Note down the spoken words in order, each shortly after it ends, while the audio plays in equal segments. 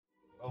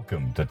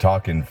Welcome to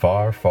Talking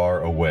Far,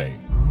 Far Away.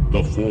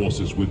 The Force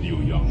is with you,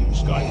 young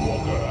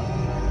Skywalker.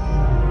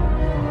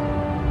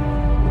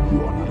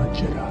 You are not a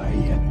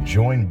Jedi yet.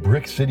 Join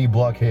Brick City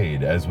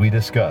Blockade as we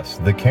discuss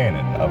the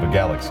canon of a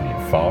galaxy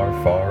far,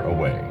 far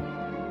away.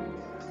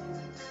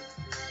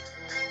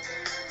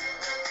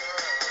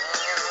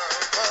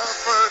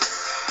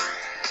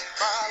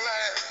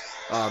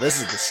 Oh,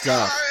 this is the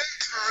stuff.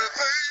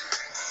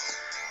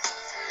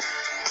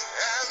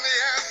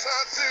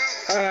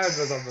 And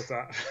we're done with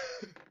that.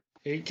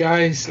 Hey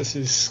guys, this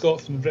is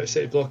Scott from the Brick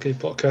City Blockade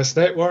Podcast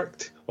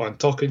Network on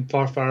Talking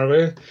Far, Far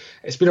Away.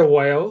 It's been a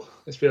while.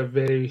 It's been a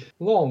very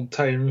long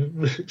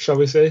time, shall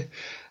we say.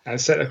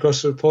 And sitting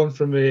across the pond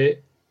from me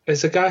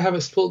is a guy I haven't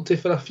spoken to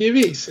for a few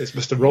weeks. It's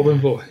Mr. Robin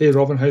Vogt. Hey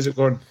Robin, how's it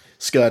going?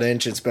 Scott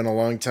Inch, it's been a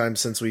long time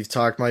since we've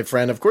talked, my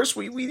friend. Of course,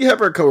 we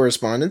have our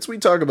correspondence. We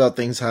talk about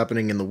things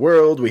happening in the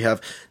world. We have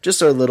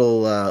just our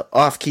little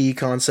off-key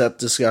concept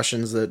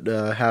discussions that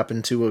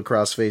happen too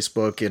across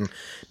Facebook. And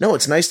no,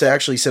 it's nice to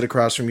actually sit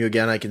across from you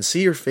again. I can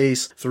see your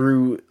face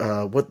through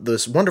what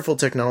this wonderful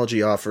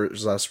technology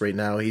offers us right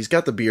now. He's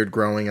got the beard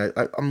growing.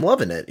 I'm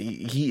loving it.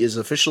 He is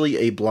officially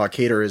a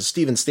blockader. As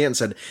Steven Stanton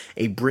said,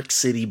 a Brick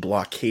City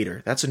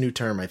blockader. That's a new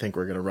term I think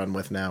we're going to run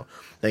with now,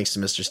 thanks to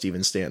Mr.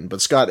 Steven Stanton.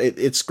 But Scott,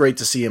 it's great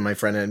to see you, my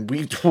friend, and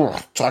we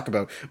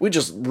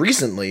just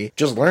recently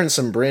learned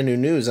some brand new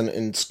news,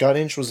 and Scott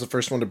Inch was the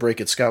first one to break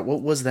it. Scott,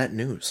 what was that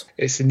news?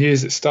 It's the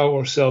news that Star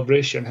Wars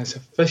Celebration has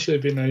officially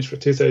been announced for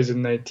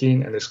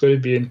 2019, and it's going to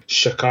be in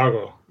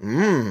Chicago.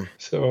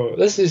 So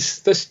this is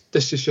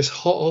just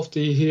hot off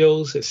the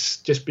heels. It's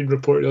just been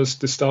reported as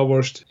the Star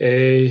Wars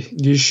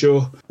news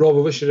show.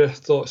 Robert, what's your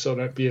thoughts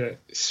on it being at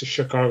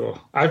Chicago?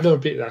 I've never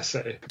been to that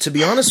city. To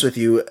be honest with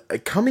you,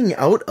 coming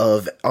out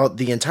of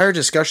the entire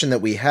discussion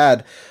that we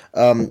had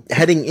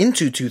heading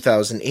into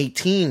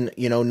 2018,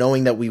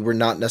 knowing that we were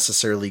not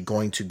necessarily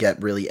going to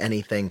get really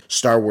anything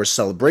Star Wars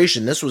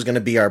Celebration, this was going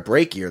to be our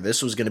break year.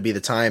 This was going to be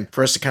the time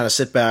for us to kind of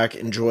sit back,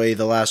 enjoy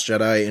The Last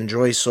Jedi,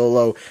 enjoy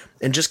Solo,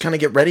 and just kind of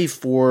get ready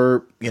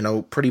for,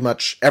 pretty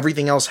much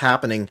everything else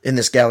happening in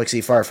this galaxy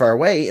far, far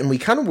away. And we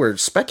kind of were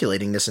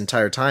speculating this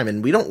entire time,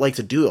 and we don't like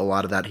to do a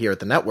lot of that here at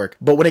the network.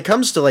 But when it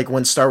comes to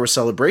when Star Wars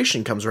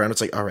Celebration comes around,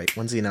 it's like, all right,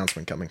 when's the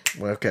announcement coming?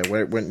 Well, okay,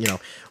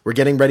 we're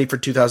getting ready for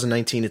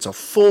 2019. It's a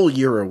full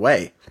year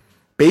away,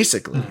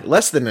 basically,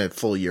 less than a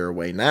full year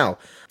away now,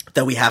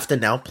 that we have to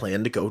now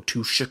plan to go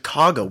to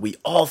Chicago. We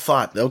all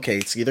thought, okay,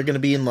 it's either going to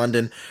be in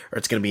London or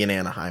it's going to be in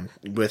Anaheim.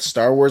 With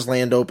Star Wars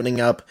Land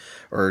opening up,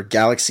 or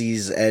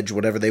Galaxy's Edge,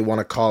 whatever they want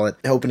to call it,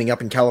 opening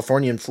up in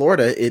California and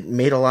Florida, it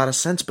made a lot of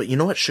sense. But you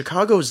know what?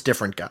 Chicago is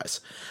different,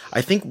 guys.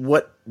 I think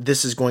what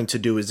this is going to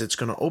do is it's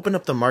going to open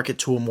up the market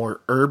to a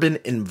more urban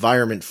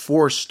environment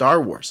for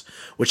Star Wars,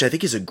 which I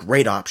think is a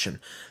great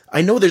option.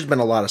 I know there's been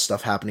a lot of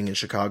stuff happening in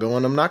Chicago,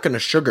 and I'm not going to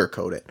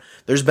sugarcoat it.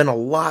 There's been a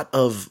lot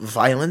of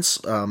violence,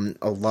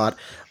 a lot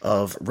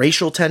of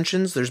racial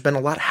tensions. There's been a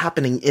lot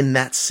happening in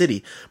that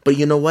city. But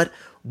you know what?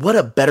 What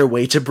a better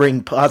way to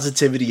bring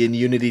positivity and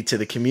unity to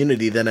the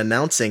community than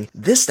announcing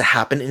this to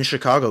happen in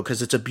Chicago,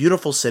 because it's a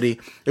beautiful city.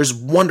 There's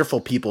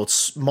wonderful people.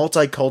 It's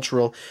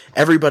multicultural.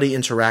 Everybody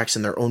interacts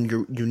in their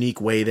own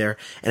unique way there.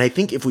 And I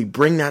think if we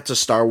bring that to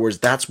Star Wars,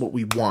 that's what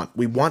we want.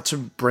 We want to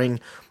bring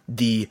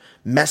the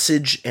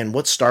message and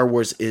what Star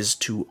Wars is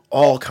to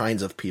all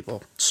kinds of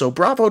people. So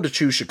bravo to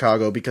choose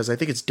Chicago, because I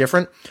think it's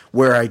different.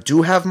 Where I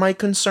do have my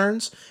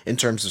concerns in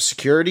terms of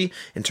security,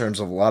 in terms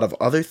of a lot of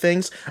other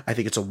things, I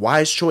think it's a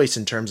wise choice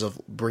in terms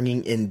of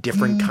bringing in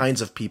different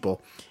kinds of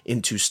people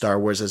into Star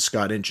Wars, as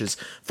Scott Inch's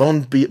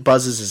phone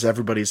buzzes as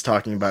everybody's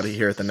talking about it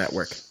here at the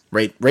network.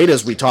 Right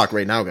as we talk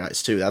right now,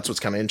 guys, too. That's what's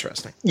kind of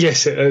interesting.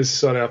 Yes, it is.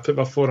 Sorry, I put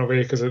my phone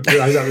away because I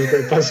realised that was a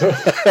bit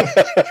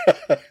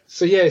buzzer.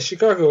 So, yeah,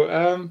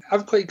 Chicago.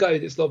 I'm quite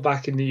gutted it's not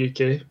back in the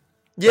UK.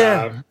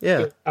 Yeah.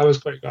 I was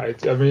quite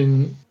gutted. I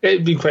mean,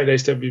 it'd be quite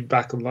nice to have been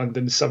back in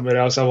London, somewhere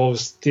else. I've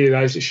always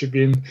theorised it should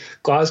be in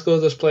Glasgow.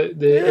 There's the that'd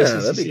be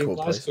SCCC cool in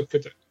Glasgow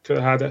could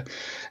have had it.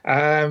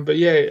 But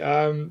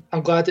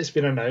I'm glad it's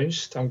been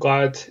announced. I'm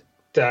glad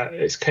that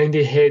it's kind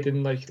of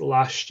heading like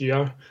last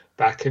year,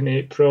 back in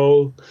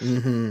April.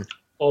 Mm-hmm.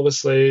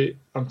 Obviously,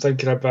 I'm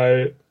thinking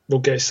about we'll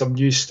get some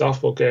new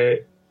stuff. We'll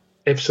get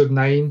Episode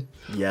 9.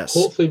 Yes.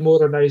 Hopefully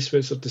more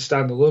announcements of the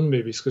standalone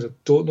movies, because I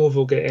don't know if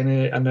we'll get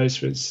any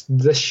announcements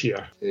this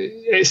year.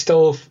 It's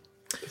still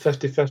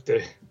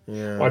 50-50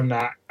 on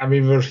that. I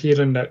mean, we're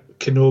hearing that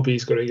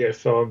Kenobi's going to get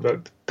filmed,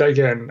 but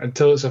again,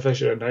 until it's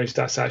officially announced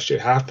that's actually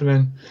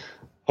happening,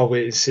 I'll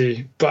wait and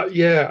see. But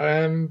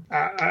yeah,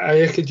 I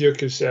echoed your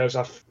concerns.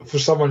 For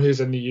someone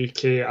who's in the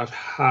UK, I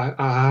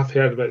have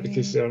heard about the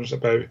concerns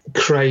about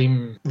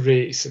crime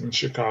rates in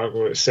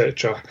Chicago,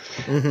 etc.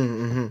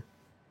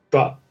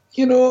 But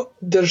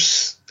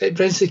it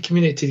brings the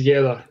community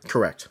together.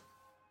 Correct.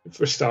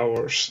 for Star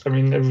Wars. I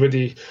mean,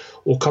 everybody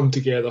will come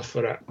together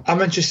for it.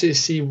 I'm interested to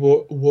see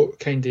what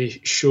kind of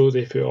show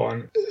they put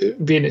on.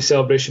 Being at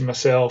Celebration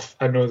myself,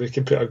 I know they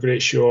can put a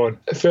great show on.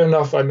 Fair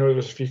enough, I know there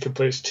was a few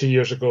complaints 2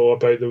 years ago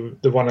about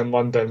the one in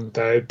London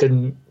that it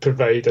didn't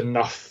provide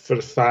enough for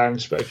the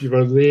fans, but if you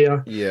were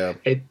there,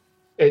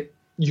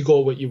 you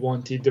got what you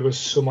wanted. There was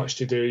so much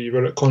to do. You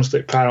were at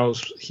constant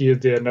panels here,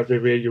 there, and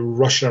everywhere. You were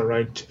rushing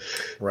around,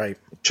 right,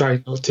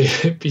 trying not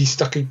to be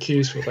stuck in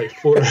queues for like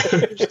 4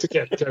 hours to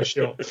get to a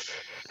show.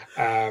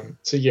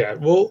 So yeah,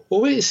 we'll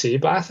wait and see.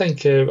 But I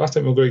think we're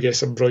going to get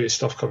some brilliant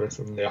stuff coming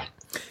from there.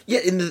 Yeah,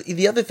 and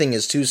the other thing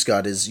is too,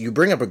 Scott, is you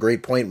bring up a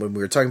great point when we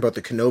were talking about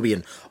the Kenobi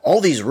and all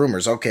these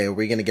rumors. Okay, are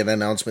we going to get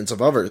announcements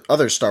of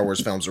other Star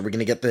Wars films? Are we going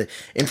to get the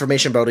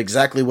information about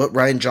exactly what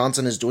Rian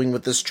Johnson is doing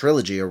with this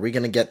trilogy? Are we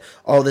going to get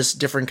all this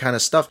different kind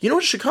of stuff? You know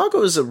what?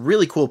 Chicago is a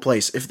really cool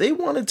place. If they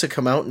wanted to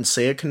come out and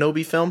say a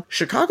Kenobi film,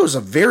 Chicago is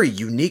a very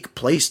unique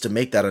place to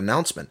make that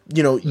announcement.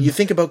 You know, you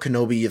think about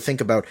Kenobi, you think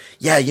about,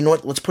 yeah, you know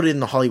what? Let's put it in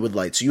the Hollywood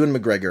lights. Ewan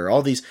McGregor,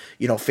 all these,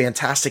 you know,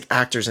 fantastic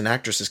actors and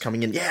actresses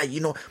coming in. Yeah, you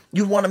know,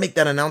 you want to make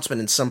that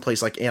announcement in some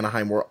place like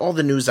Anaheim where all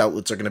the news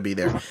outlets are going to be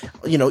there.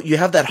 You know, you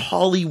have that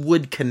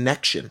Hollywood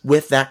connection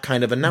with that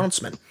kind of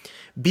announcement.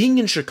 Being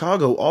in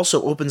Chicago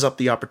also opens up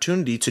the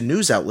opportunity to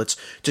news outlets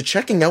to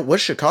checking out what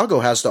Chicago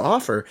has to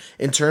offer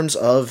in terms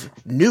of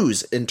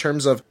news, in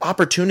terms of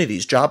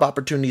opportunities, job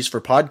opportunities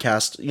for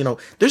podcasts. You know,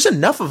 there's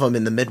enough of them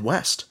in the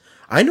Midwest.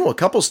 I know a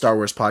couple Star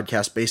Wars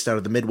podcasts based out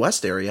of the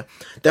Midwest area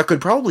that could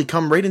probably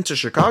come right into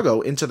Chicago,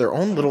 into their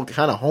own little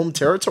kind of home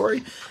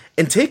territory,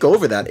 and take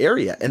over that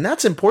area. And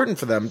that's important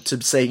for them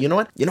to say, you know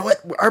what,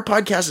 our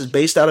podcast is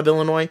based out of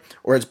Illinois,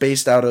 or it's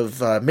based out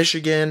of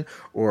Michigan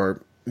or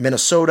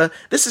Minnesota.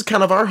 This is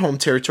kind of our home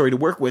territory to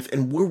work with,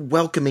 and we're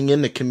welcoming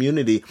in the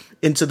community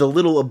into the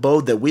little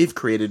abode that we've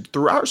created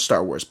through our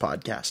Star Wars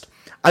podcast.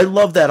 I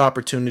love that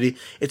opportunity.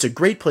 It's a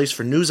great place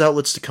for news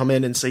outlets to come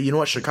in and say, you know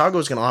what, Chicago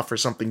is going to offer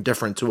something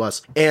different to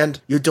us.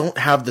 And you don't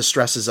have the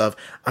stresses of,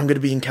 I'm going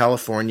to be in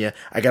California,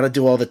 I got to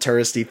do all the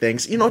touristy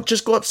things. You know,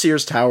 just go up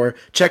Sears Tower,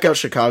 check out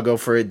Chicago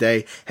for a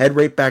day, head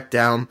right back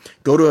down,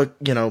 go to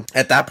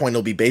at that point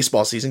it'll be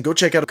baseball season, go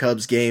check out a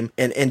Cubs game,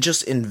 and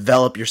just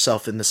envelop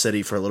yourself in the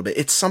city for a little bit.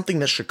 It's something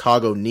that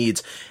Chicago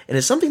needs, and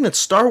it's something that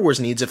Star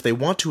Wars needs if they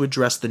want to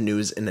address the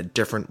news in a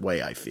different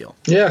way, I feel.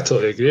 Yeah, I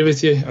totally agree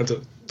with you.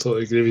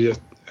 Totally agree with you.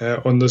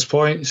 On those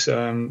points,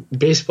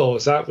 baseball,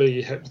 is that where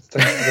you hit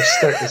the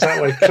stick? Is that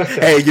like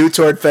cricket? Hey, you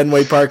toured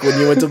Fenway Park when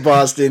you went to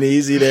Boston.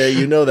 Easy there.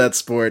 You know that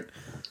sport.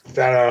 I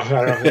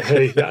know.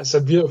 Hey, that's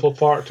a beautiful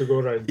park to go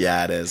around.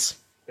 Yeah, it is.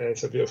 Yeah,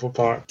 it's a beautiful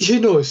park. Who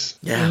knows?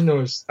 Yeah. Who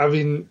knows? I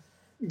mean,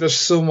 there's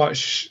so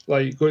much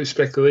going to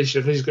speculation.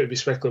 Everybody's going to be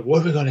speculating.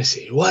 What are we going to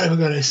see? What are we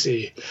going to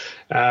see?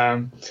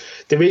 The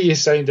way you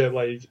sounded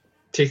like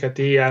take a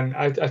day, and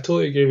I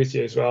totally agree with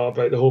you as well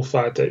about the whole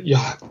fact that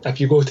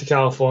if you go to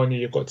California,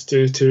 you've got to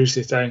do the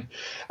touristy thing,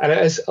 and it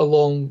is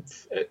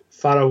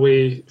far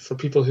away for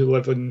people who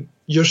live on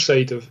your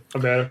side of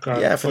America.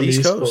 Yeah, for the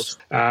East Coast.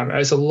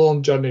 It's a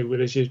long journey,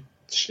 whereas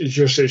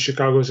you're saying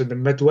Chicago's in the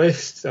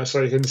Midwest. That's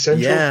like in the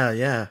central.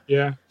 Yeah.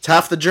 It's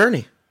half the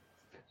journey.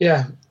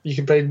 Yeah, you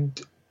can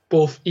blend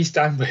both East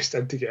and West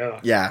in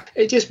together. Yeah,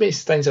 it just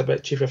makes things a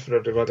bit cheaper for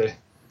everybody.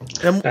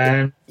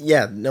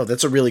 Yeah, no,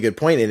 that's a really good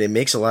point, and it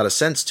makes a lot of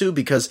sense too,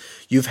 because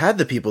you've had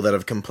the people that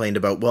have complained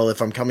about, well,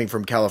 if I'm coming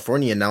from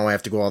California and now I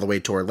have to go all the way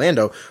to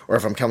Orlando, or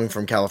if I'm coming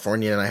from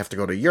California and I have to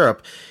go to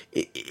Europe,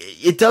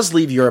 it does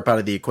leave Europe out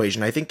of the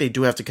equation. I think they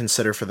do have to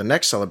consider for the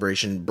next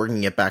celebration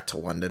bringing it back to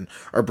London,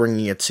 or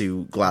bringing it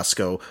to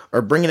Glasgow,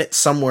 or bringing it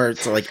somewhere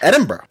to like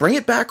Edinburgh. Bring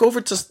it back over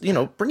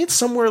to, bring it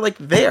somewhere like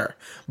there.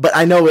 But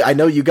I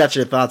know you got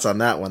your thoughts on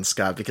that one,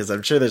 Scott, because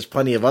I'm sure there's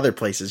plenty of other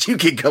places you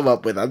can come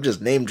up with. I'm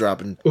just name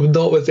dropping.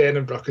 Not with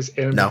Edinburgh, because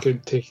Edinburgh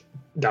could take.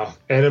 No,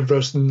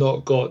 Edinburgh's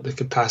not got the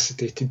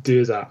capacity to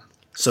do that.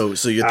 So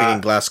you're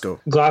thinking Glasgow?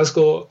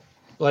 Glasgow,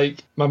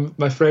 like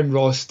my friend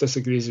Ross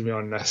disagrees with me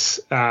on this.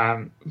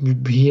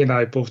 He and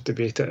I both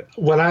debate it.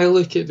 When I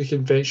look at the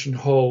convention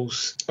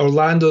halls,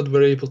 Orlando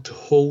were able to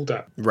hold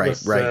it. Right.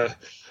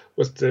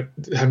 With the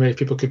how many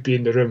people could be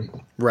in the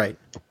room. Right.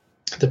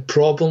 The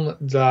problem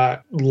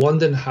that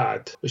London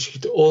had was you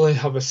could only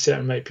have a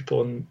certain amount of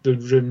people in the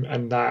room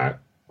in that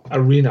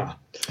arena.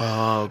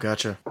 Oh,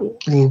 gotcha.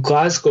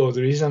 Glasgow,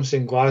 the reason I'm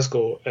saying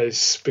Glasgow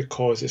is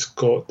because it's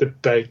got the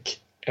big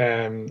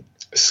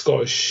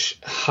Scottish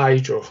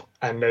Hydro,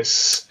 and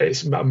it's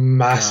a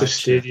massive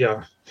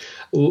stadium.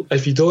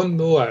 If you don't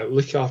know it,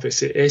 look it up.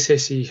 It's the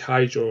SSE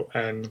Hydro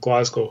in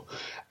Glasgow.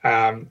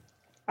 And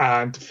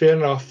fair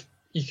enough,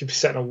 you could be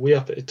sitting way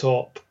up at the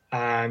top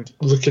and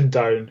looking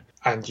down,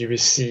 and you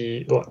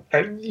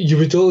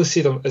would only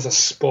see them as a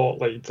spot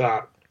like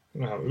that.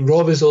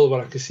 Rob is the only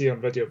one I can see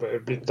on video, but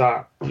it'd be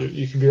that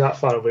you can be that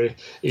far away and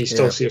you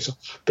still see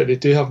yourself. But they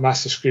do have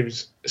massive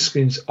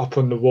screens up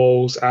on the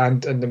walls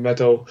and in the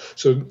middle,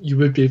 so you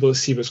would be able to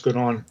see what's going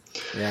on.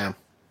 Yeah.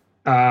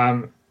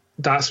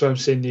 That's what I'm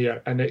saying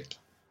there, and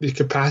the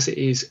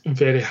capacity is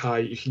very high.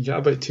 You can get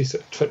about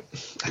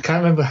I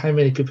can't remember how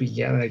many people you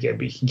get in it again,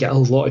 but you can get a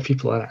lot of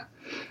people in it.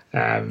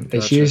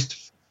 It's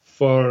used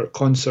for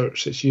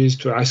concerts. It's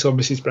used for. I saw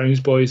Mrs. Brown's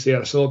Boys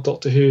there. I saw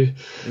Doctor Who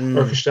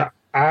orchestra,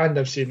 and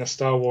I've seen a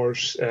Star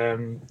Wars.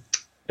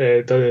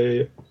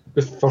 The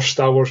first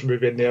Star Wars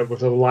movie in there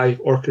with a live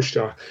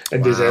orchestra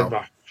in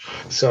December.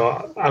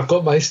 So I've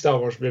got my Star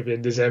Wars movie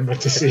in December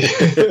to see.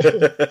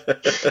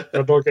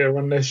 I'm not getting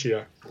one this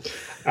year.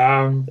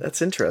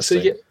 That's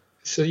interesting.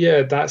 So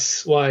yeah,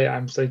 that's why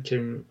I'm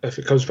thinking if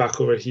it comes back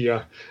over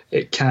here,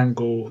 it can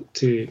go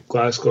to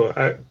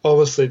Glasgow.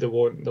 Obviously, they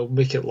won't. They'll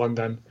make it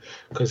London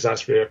because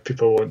that's where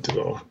people want to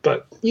go.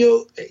 But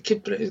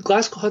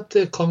Glasgow had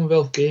the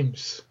Commonwealth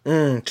Games.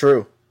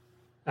 True.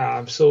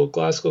 So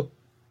Glasgow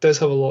does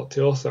have a lot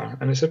to offer,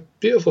 and it's a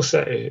beautiful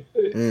city.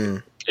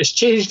 It's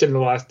changed in the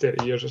last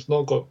 30 years. It's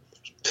not got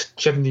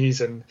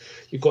chimneys, and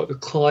you've got the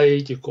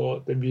Clyde, you've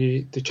got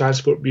the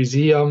Transport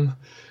Museum.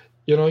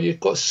 You've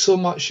got so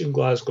much in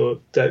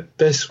Glasgow that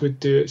this would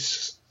do.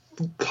 It's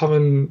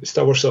having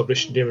Star Wars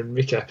Celebration there and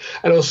make it.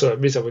 And also, it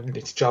means I wouldn't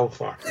need to travel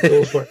far.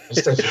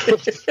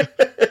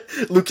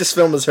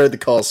 Lucasfilm has heard the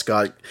call,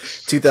 Scott.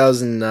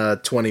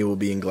 2020 will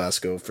be in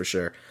Glasgow for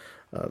sure.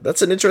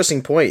 That's an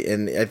interesting point,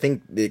 and I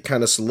think it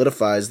kind of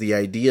solidifies the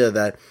idea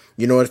that,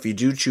 if you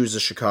do choose a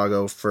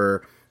Chicago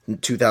for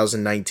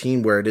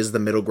 2019, where it is the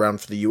middle ground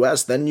for the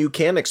US, then you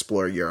can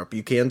explore Europe.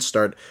 You can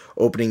start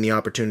opening the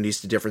opportunities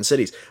to different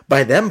cities.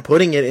 By them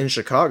putting it in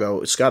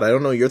Chicago, Scott, I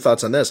don't know your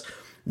thoughts on this.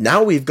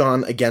 Now we've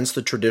gone against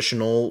the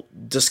traditional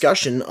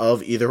discussion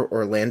of either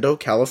Orlando,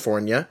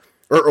 California,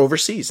 or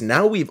overseas.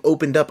 Now we've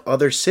opened up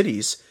other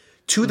cities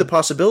to the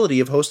possibility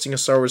of hosting a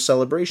Star Wars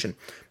Celebration.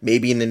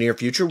 Maybe in the near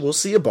future we'll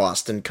see a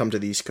Boston come to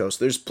the East Coast.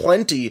 There's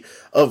plenty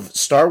of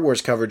Star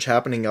Wars coverage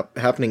happening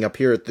up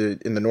here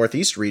in the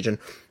Northeast region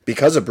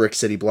because of Brick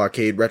City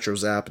Blockade, Retro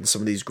Zap, and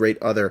some of these great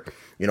other,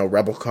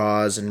 Rebel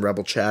Cause and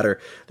Rebel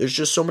Chatter. There's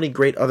just so many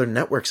great other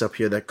networks up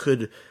here that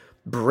could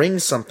bring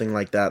something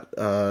like that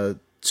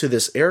to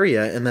this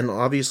area, and then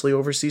obviously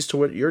overseas to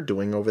what you're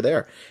doing over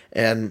there.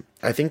 And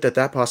I think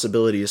that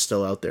possibility is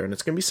still out there, and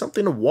it's going to be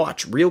something to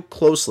watch real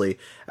closely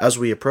as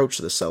we approach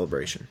this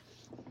celebration.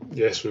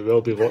 Yes, we will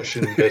be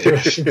watching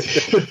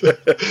the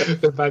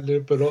band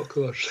new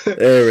binoculars.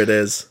 There it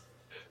is.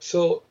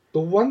 So the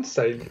one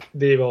thing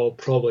they will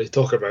probably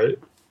talk about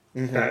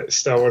at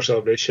Star Wars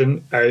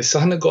Celebration is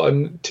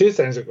two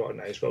things that got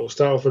announced, but we'll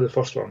start off with the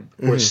first one,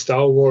 with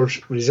Star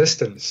Wars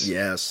Resistance.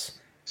 Yes.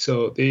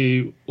 So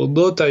they will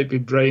no doubt be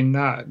bringing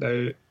that.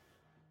 Now,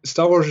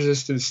 Star Wars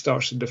Resistance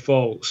starts in the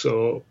fall,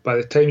 so by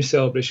the time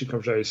Celebration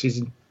comes out,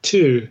 Season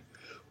 2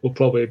 will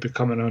probably be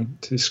coming on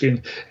to the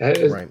screen.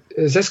 Right.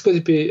 Is this going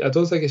to be... I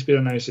don't think it's been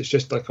announced. It's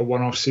just like a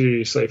one-off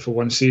series, like for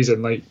one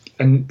season, like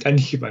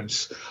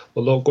Inhumans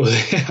will not go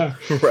there.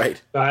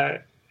 Right.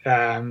 But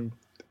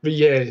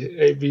yeah,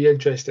 it'd be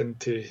interesting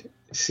to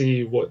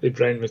see what they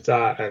bring with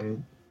that,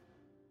 and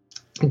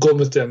going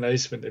with the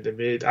announcement that they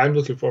made. I'm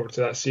looking forward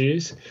to that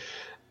series.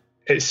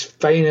 It's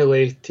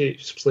finally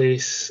takes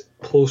place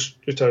post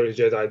Return of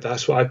the Jedi.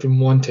 That's what I've been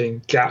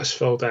wanting. Gaps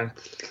filled in.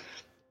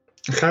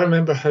 I can't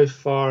remember how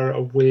far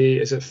away.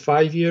 Is it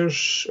 5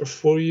 years or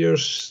 4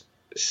 years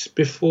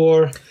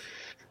before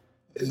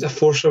The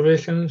Force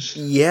Awakens?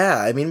 Yeah,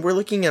 I mean, we're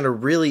looking at a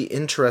really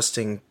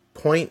interesting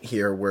point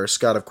here where,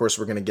 Scott, of course,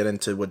 we're going to get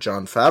into what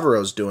Jon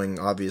Favreau's doing,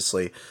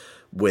 obviously,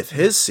 with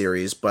his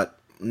series, but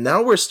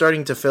now we're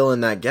starting to fill in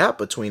that gap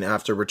between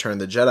after Return of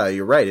the Jedi.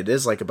 You're right, it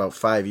is like about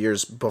 5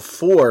 years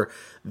before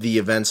the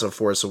events of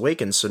Force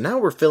Awakens. So now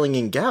we're filling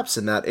in gaps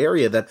in that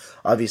area that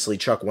obviously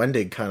Chuck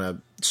Wendig kind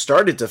of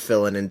started to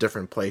fill in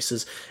different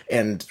places,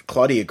 and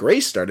Claudia Gray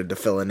started to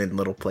fill in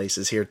little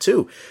places here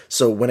too.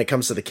 So when it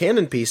comes to the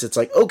canon piece, it's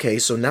like, okay,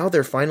 so now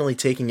they're finally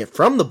taking it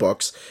from the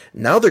books.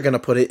 Now they're going to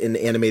put it in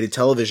animated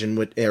television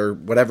or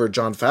whatever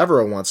Jon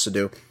Favreau wants to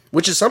do.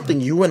 Which is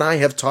something you and I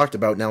have talked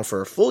about now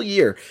for a full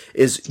year,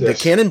 is the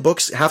canon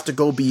books have to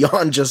go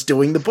beyond just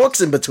doing the books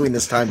in between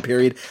this time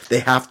period. They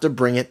have to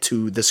bring it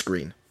to the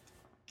screen.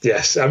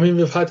 Yes, I mean,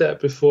 we've had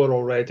it before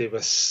already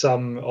with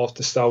some of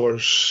the Star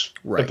Wars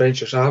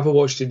adventures. I haven't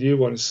watched the new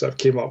ones that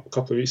came up a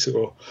couple of weeks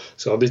ago,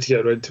 so I'll need to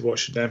get around to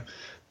watching them.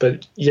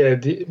 But yeah,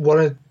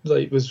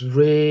 was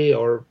Rey,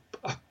 or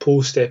a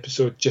post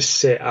episode just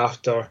set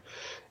after,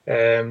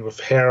 with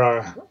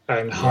Hera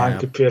and Han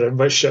comparing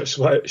which ship's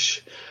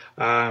which.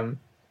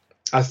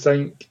 I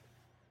think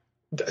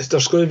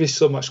there's going to be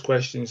so much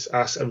questions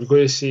asked. Are we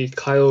going to see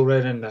Kylo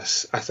Ren in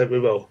this? I think we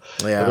will.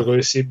 Yeah. Are we going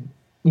to see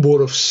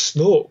more of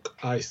Snoke?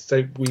 I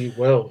think we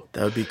will.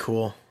 That would be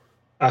cool.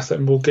 I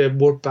think we'll get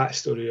more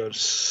backstory on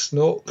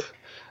Snoke,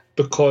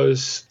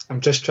 because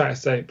I'm just trying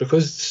to think,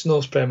 because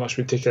Snoke's pretty much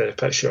been taken out of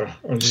the picture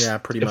on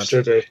pretty much.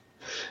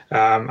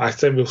 I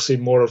think we'll see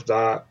more of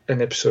that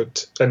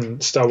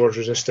in Star Wars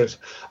Resistance.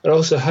 And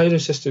also how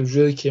Resistance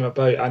really came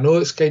about. I know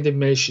it's kind of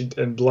mentioned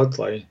in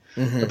Bloodline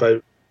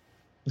about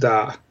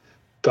that,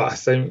 but I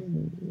think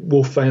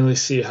we'll finally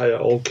see how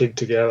it all came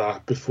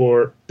together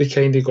before they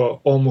kind of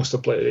got almost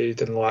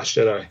obliterated in The Last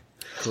Jedi.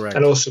 Correct.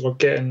 And also we're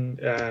getting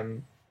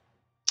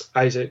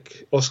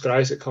Oscar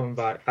Isaac coming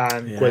back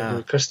and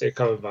Gwendolyn Christie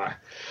coming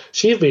back.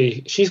 She's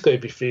going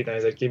to be free now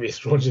that Game of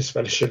Thrones is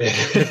finishing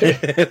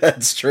it.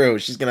 That's true.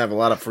 She's going to have a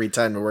lot of free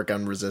time to work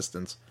on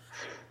Resistance.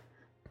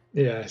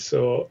 Yeah,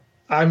 so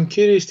I'm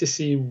curious to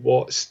see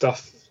what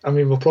stuff. I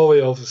mean, we'll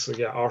probably obviously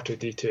get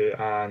R2D2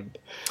 and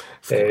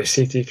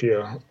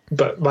C-3PO.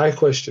 But my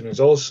question is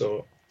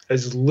also,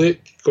 is Luke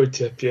going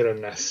to appear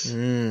in this?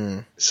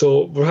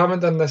 So we haven't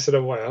done this in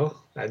a while,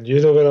 and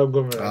you know where I'm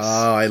going with this.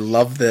 Oh, I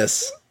love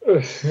this.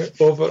 We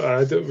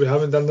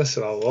haven't done this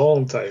in a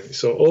long time.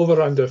 So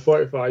over under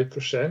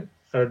 45%,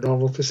 our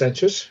normal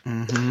percentages,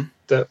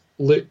 that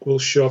Luke will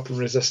show up in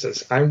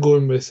Resistance. I'm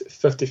going with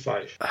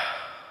 55.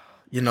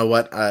 You know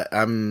what?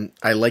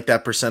 I like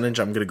that percentage.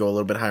 I'm going to go a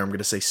little bit higher. I'm going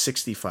to say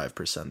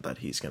 65% that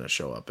he's going to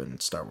show up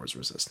in Star Wars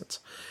Resistance.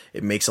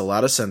 It makes a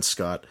lot of sense,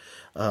 Scott.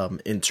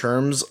 In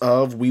terms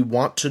of, we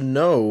want to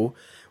know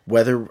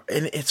whether,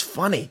 and it's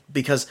funny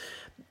because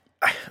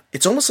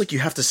it's almost like you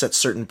have to set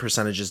certain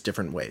percentages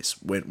different ways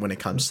when it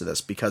comes to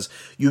this, because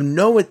you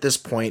know at this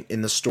point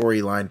in the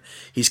storyline,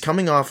 he's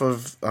coming off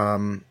of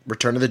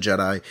Return of the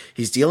Jedi.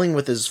 He's dealing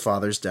with his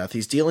father's death.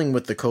 He's dealing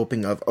with the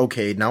coping of,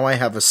 okay, now I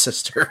have a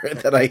sister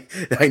that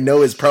I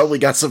know has probably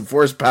got some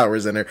Force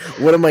powers in her.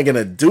 What am I going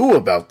to do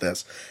about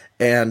this?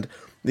 And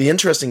the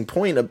interesting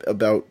point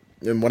about,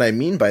 and what I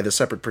mean by the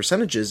separate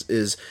percentages,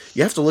 is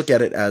you have to look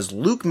at it as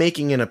Luke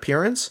making an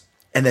appearance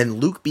and then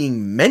Luke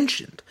being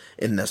mentioned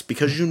in this,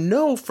 because you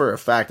know for a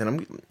fact, and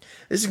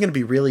this is going to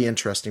be really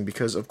interesting,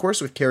 because of course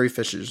with Carrie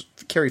Fisher's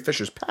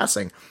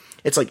passing,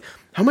 it's like,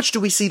 how much do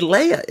we see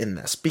Leia in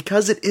this?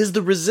 Because it is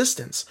the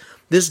Resistance.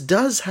 This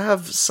does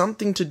have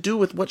something to do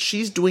with what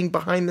she's doing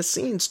behind the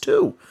scenes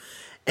too,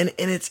 and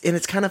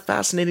it's kind of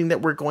fascinating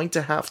that we're going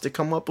to have to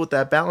come up with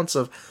that balance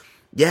of,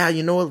 yeah,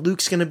 you know what,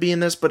 Luke's going to be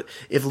in this, but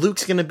if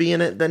Luke's going to be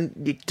in it, then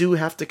you do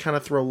have to kind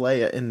of throw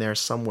Leia in there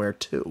somewhere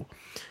too,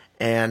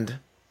 and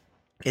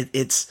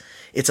it's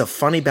a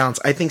funny balance.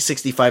 I think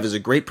 65 is a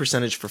great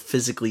percentage for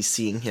physically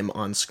seeing him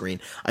on screen.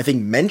 I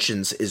think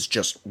mentions is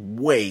just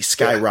way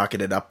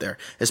skyrocketed up there,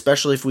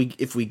 especially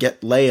if we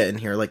get Leia in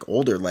here, like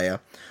older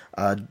Leia,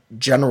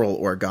 General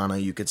Organa,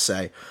 you could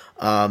say.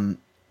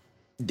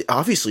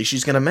 Obviously,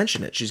 she's going to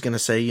mention it. She's going to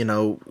say, you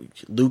know,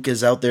 Luke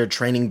is out there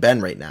training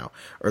Ben right now,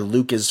 or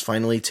Luke is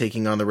finally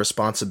taking on the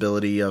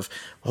responsibility of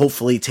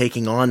hopefully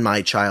taking on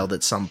my child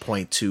at some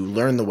point to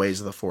learn the ways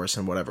of the Force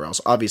and whatever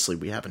else. Obviously,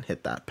 we haven't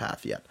hit that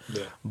path yet.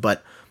 Yeah.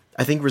 But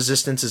I think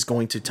Resistance is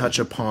going to touch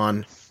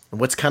upon, and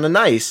what's kind of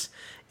nice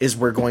is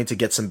we're going to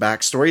get some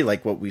backstory,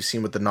 like what we've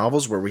seen with the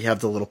novels, where we have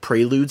the little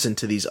preludes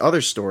into these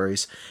other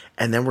stories,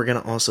 and then we're going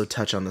to also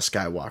touch on the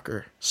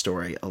Skywalker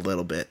story a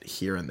little bit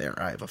here and there,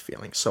 I have a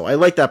feeling. So I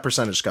like that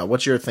percentage, Scott.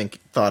 What's your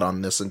thought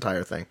on this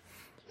entire thing?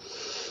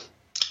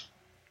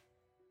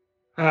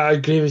 I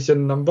agree with your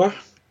number,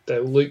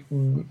 that Luke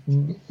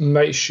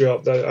might show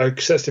up. That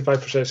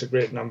 65% is a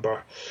great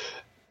number.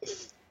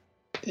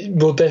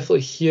 We'll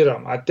definitely hear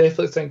him. I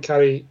definitely think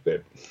I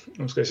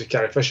was going to say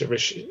Carrie Fisher,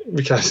 which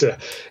we can't say.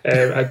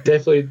 I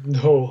definitely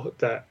know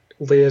that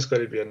Leia's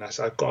going to be in this.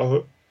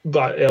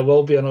 But it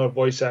will be another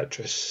voice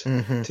actress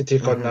to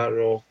take on that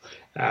role.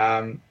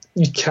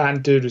 You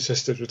can't do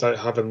Resistance without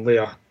having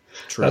Leia.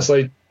 True.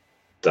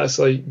 That's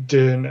like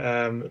doing.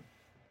 I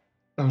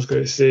was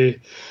going to say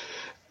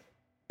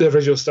the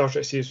original Star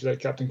Trek series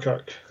without Captain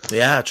Kirk.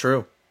 Yeah,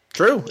 true.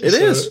 It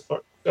is.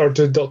 Or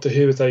doing Doctor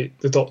Who without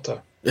the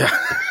Doctor. Yeah.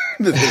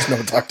 There's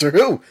no Doctor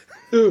Who.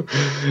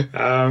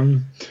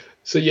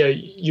 So yeah,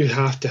 you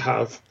have to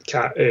have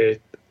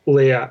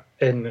Leia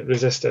in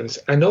Resistance,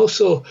 and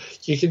also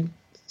you can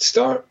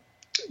start.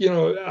 You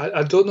know,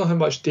 I don't know how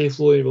much Dave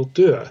Filoni will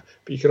do it,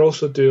 but you can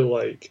also do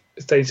like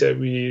things that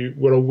we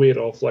were aware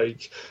of,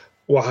 like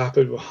what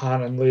happened with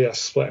Han and Leia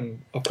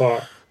splitting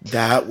apart.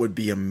 That would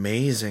be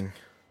amazing.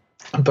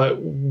 But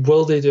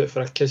will they do it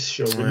for a kids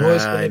show? We know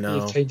it's going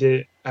to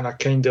be in a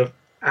kind of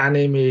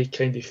anime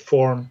kind of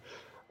form.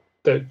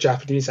 The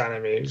Japanese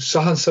anime,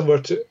 something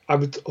similar to, I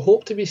would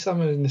hope to be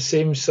something in the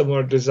same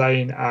similar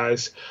design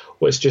as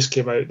what's just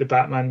came out, the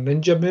Batman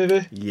Ninja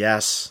movie.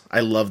 Yes,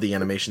 I love the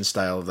animation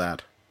style of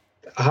that.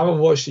 I haven't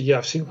watched it yet.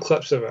 I've seen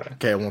clips of it.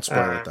 Okay, I won't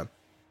spoil it then.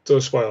 Don't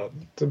spoil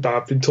it. But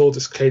I've been told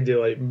it's kind of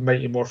like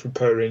Mighty Morphin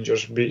Power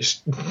Rangers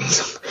meets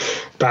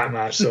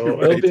Batman, so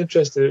right. It'll be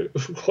interesting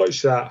to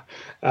watch that.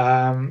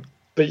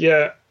 But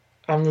yeah,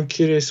 I'm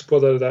curious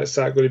whether that's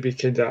going to be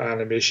kind of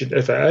animation.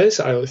 If it is,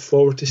 I look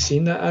forward to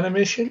seeing that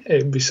animation.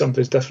 It would be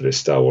something different that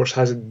Star Wars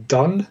hasn't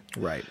done.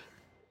 Right.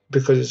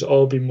 Because it's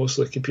all been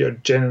mostly computer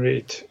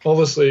generated.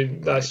 Obviously,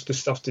 that's the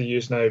stuff they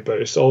use now,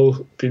 but it's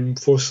all been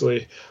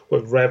mostly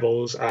with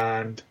Rebels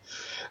and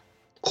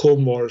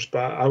Clone Wars.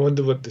 But I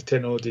wonder what the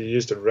technology they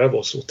used in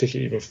Rebels will take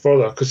it even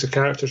further, because the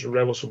characters in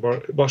Rebels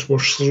were much more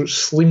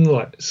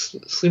slimlined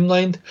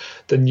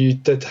than you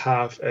did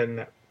have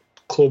in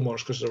Clone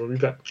Wars, because they were a wee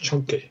bit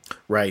chunky.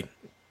 Right.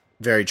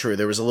 Very true.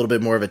 There was a little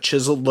bit more of a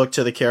chiseled look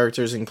to the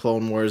characters in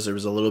Clone Wars. There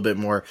was a little bit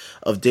more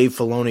of Dave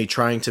Filoni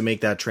trying to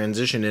make that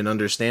transition and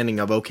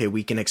understanding of, okay,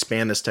 we can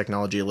expand this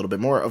technology a little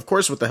bit more. Of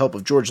course, with the help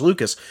of George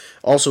Lucas,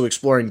 also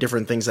exploring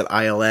different things at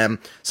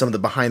ILM, some of the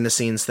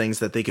behind-the-scenes things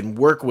that they can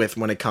work with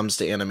when it comes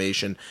to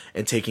animation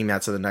and taking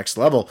that to the next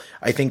level.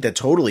 I think Dave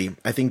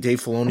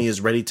Filoni is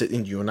ready to,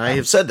 and you and I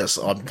have said this,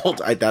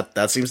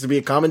 that seems to be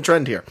a common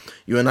trend here.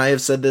 You and I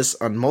have said this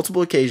on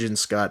multiple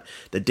occasions, Scott,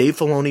 that Dave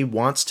Filoni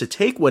wants to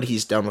take what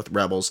he's done with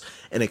Rebels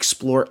and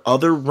explore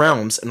other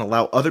realms and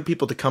allow other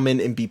people to come in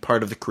and be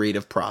part of the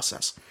creative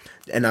process.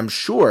 And I'm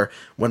sure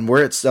when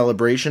we're at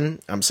Celebration,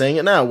 I'm saying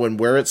it now, when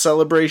we're at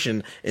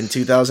Celebration in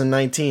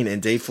 2019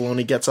 and Dave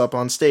Filoni gets up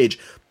on stage,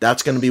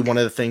 that's going to be one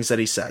of the things that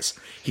he says.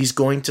 He's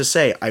going to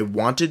say, I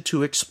wanted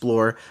to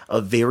explore a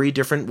very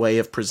different way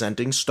of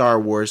presenting Star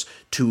Wars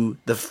to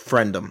the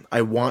friendom.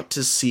 I want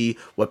to see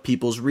what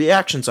people's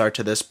reactions are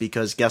to this,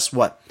 because guess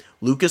what?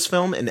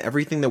 Lucasfilm and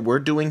everything that we're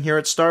doing here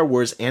at Star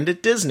Wars and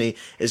at Disney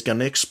is going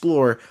to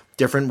explore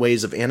different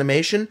ways of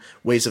animation,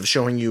 ways of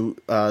showing you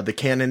the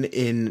canon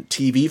in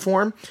TV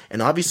form,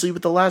 and obviously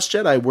with The Last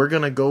Jedi, we're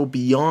going to go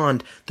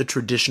beyond the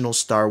traditional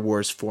Star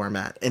Wars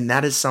format, and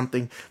that is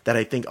something that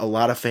I think a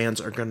lot of fans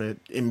are going to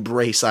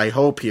embrace, I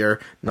hope here,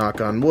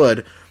 knock on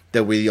wood,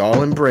 that we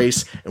all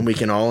embrace and we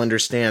can all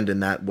understand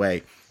in that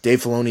way.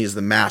 Dave Filoni is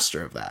the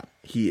master of that.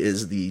 He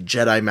is the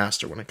Jedi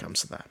master when it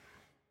comes to that.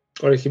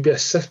 Or he could be a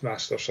Sith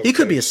Master. Sometimes. He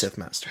could be a Sith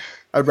Master.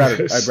 I'd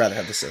rather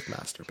have the Sith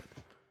Master. But.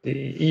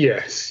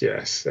 Yes.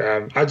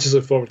 I just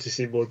look forward to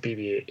seeing more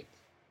BB-8.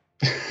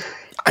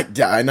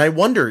 And I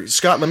wonder,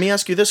 Scott, let me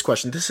ask you this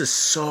question. This is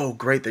so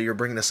great that you're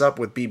bringing this up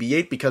with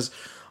BB-8, because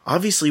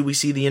obviously we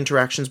see the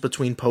interactions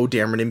between Poe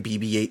Dameron and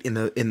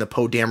BB-8 in the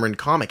Poe Dameron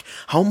comic.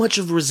 How much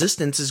of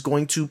Resistance is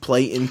going to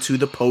play into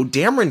the Poe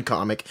Dameron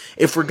comic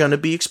if we're going to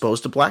be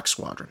exposed to Black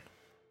Squadron?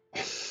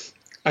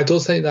 I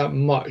don't think that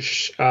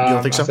much. You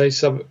don't think so?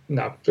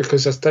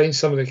 Because I think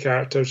some of the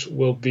characters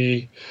will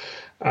be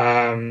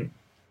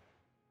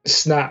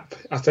Snap.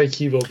 I think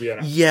he will be in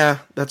it. Yeah,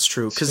 that's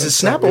true. Because is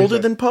Snap older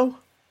than Poe?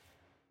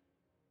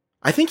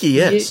 I think he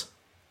is.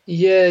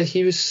 Yeah,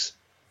 he was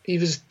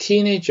a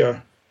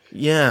teenager.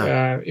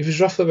 Yeah. He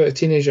was roughly about a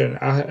teenager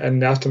in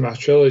the Aftermath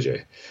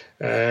trilogy.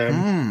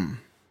 Yeah.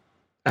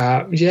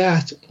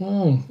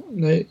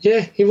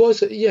 He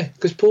was. Yeah,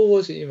 because Poe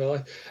wasn't even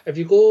alive. If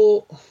you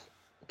go,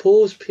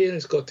 Poe's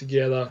parents got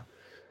together,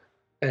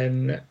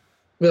 and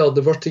well, they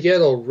were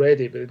together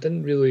already, but it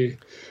didn't really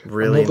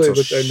until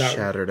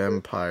Shattered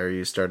Empire.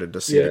 You started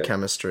to see the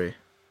chemistry.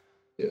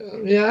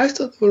 Yeah, I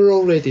thought they were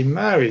already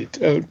married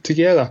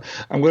together.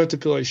 I'm going to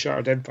pull out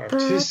Shattered Empire for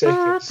 2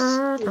 seconds.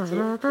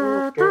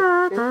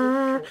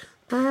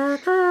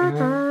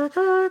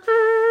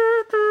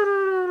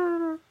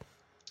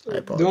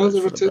 No, they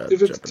were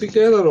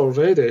together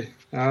already.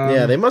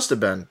 Yeah, they must have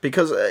been,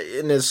 because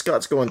and as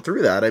Scott's going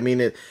through that, I mean,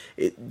 it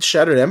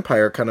Shattered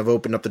Empire kind of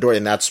opened up the door,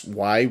 and that's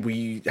why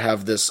we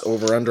have this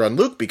over-under on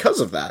Luke, because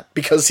of that.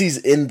 Because he's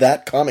in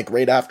that comic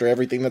right after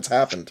everything that's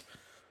happened.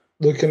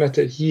 Looking at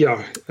it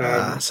here,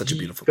 such a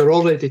beautiful. They're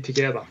already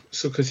together.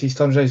 So because he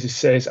turns around and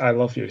says, "I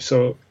love you."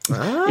 So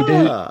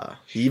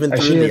he even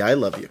threw in the "I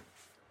love you."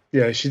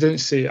 Yeah, she didn't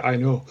say "I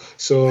know."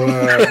 So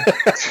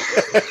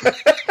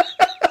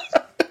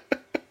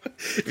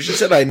if she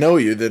said "I know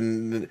you,"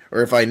 then,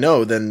 or if I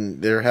know,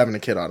 then they're having a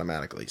kid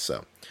automatically.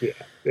 So yeah.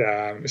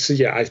 So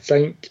yeah, I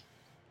think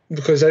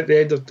because at the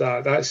end of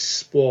that,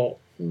 that's what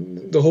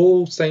the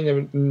whole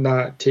thing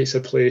that takes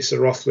place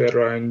roughly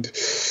around.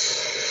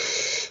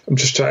 I'm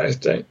just trying to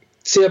think.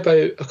 Say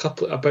about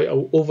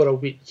over a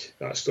week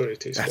that story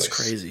takes place. That's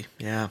crazy.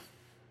 Yeah.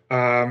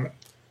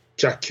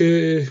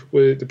 Jakku,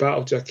 the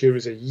Battle of Jakku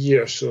was a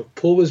year. So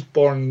Poe was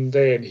born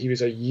then. He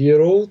was a year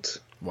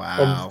old.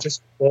 Wow.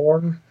 Just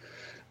born.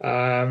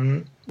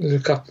 Depends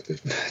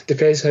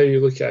how you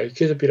look at it. He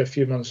could have been a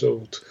few months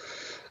old.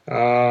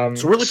 So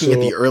we're looking at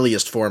the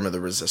earliest form of the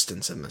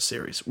Resistance in the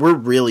series. We're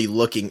really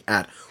looking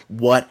at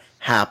what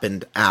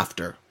happened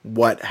after.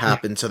 What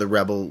happened to the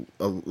Rebel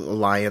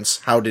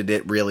Alliance? How did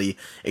it really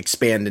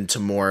expand into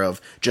more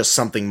of just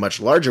something much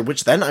larger?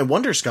 Which then I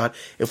wonder, Scott,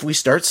 if we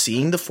start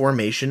seeing the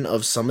formation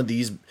of some of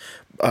these,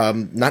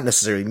 not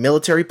necessarily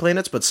military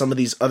planets, but some of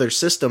these other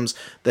systems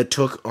that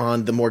took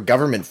on the more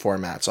government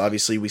formats.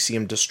 Obviously, we see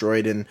them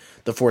destroyed in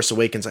The Force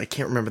Awakens. I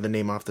can't remember the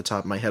name off the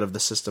top of my head of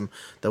the system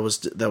that was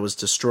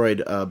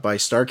destroyed by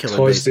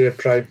Starkiller Base. Hosnian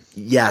Prime.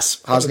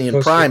 Yes,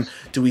 Hosnian Prime.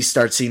 Do we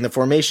start seeing the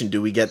formation?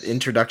 Do we get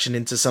introduction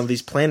into some of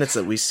these planets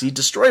that we see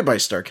destroyed by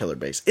Starkiller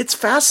Base? It's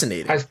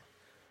fascinating.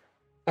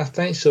 I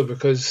think so,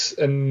 because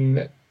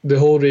the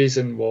whole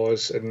reason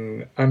was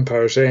in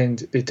Empire's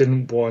End, they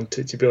didn't want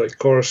it to be like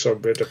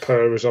Coruscant, where the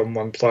power was on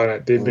one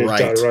planet. They moved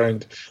that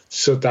around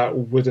so that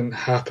wouldn't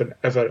happen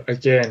ever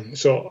again.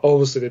 So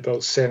obviously they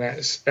built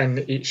senates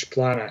in each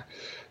planet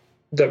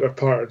that were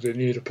part of the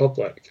New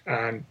Republic,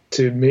 and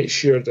to make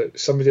sure that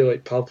somebody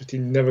like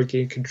Palpatine never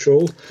gained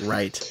control.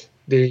 Right.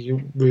 They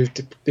moved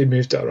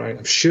it around.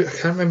 I'm sure, I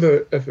can't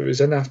remember if it was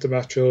in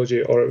Aftermath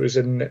Trilogy or it was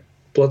in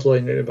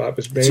Bloodline that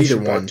was It's either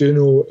mentioned. But I one. do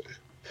know,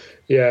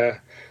 yeah.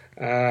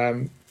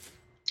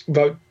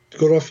 But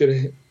going off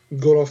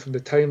of the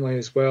timeline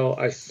as well,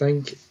 I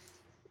think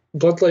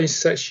Bloodline's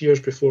 6 years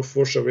before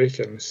Force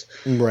Awakens.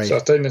 Right. So I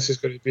think this is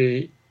going to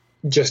be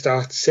just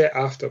set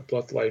after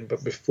Bloodline,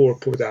 but before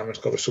Poe Dameron's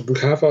cover. So we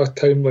have a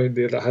timeline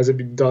there that hasn't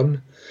been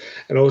done.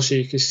 And also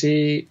you can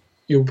see,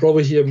 you'll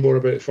probably hear more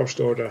about the First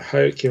Order, how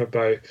it came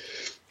about.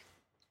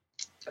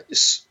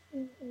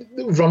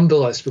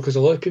 Rumble is because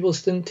a lot of people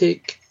didn't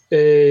take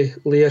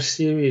Leia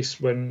serious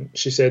when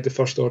she said the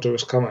First Order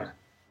was coming.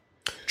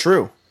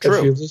 True.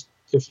 If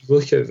you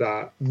look at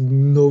that,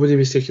 nobody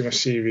was taking her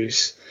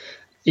serious.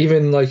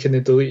 Even like in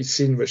the deleted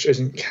scene, which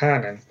isn't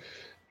canon,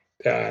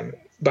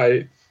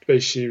 by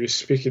she was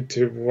speaking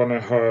to one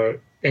of her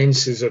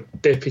ensigns or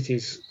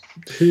deputies,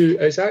 who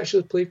is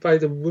actually played by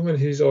the woman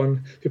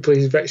who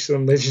plays Vixen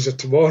on Legends of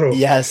Tomorrow.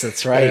 Yes,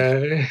 that's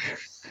right.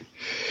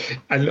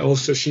 And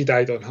also she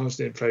died on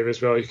Hosnian Prime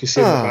as well. You can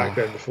see in the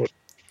background before.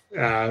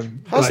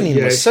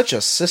 Hosnian was such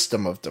a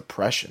system of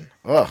depression.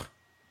 Ugh.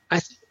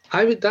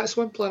 That's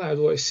one plan I'd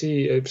want to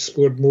see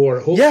explored more.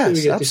 Hopefully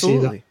we get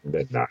absolutely. to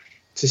see that,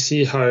 to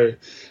see how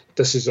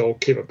this is all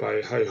came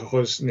about, how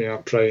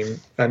Hosnian Prime,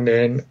 and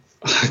then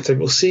I think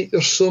we'll see.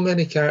 There's so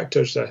many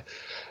characters that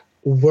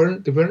they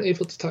weren't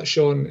able to touch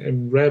on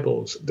in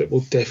Rebels that will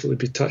definitely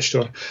be touched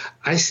on.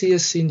 I see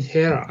us seeing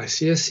Hera. I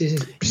see us seeing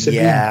Sabine.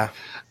 Yeah.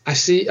 I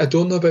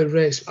don't know about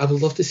Rex. I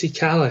would love to see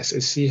Callus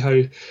and see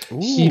how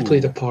he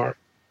played a part.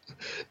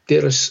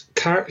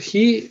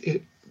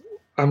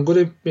 I'm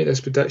going to make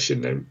this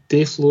prediction that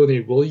Dave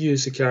Filoni will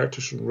use the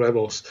characters from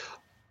Rebels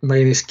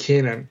minus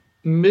Kanan.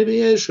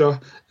 Maybe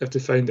Ezra, if they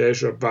find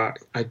Ezra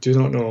back. I do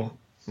not know.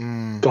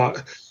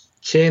 But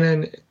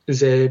Kanan,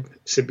 Zeb,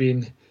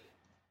 Sabine,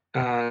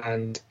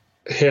 and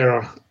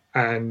Hera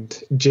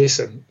and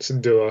Jason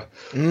Syndulla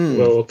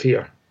will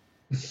appear.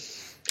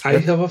 I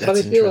have a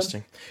funny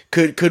feeling.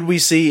 Could we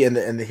see,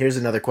 and here's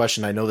another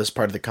question, I know this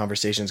part of the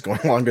conversation is going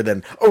longer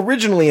than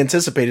originally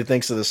anticipated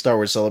thanks to the Star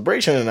Wars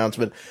Celebration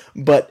announcement,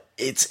 but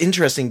it's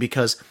interesting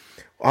because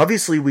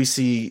obviously we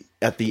see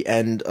at the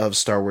end of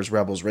Star Wars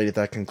Rebels, right at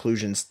that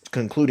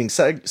concluding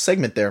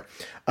segment there,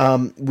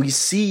 we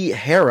see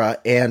Hera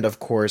and, of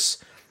course,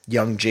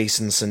 young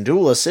Jason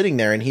Syndulla sitting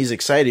there, and he's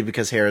excited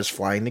because Hera's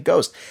flying the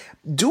Ghost.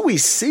 Do we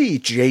see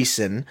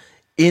Jason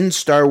in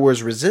Star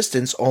Wars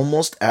Resistance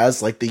almost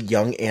as like the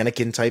young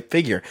Anakin type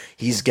figure?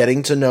 He's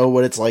getting to know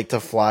what it's like to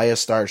fly a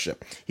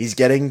starship. He's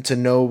getting to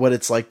know what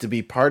it's like to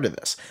be part of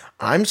this.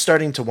 I'm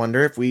starting to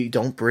wonder if we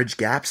don't bridge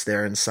gaps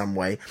there in some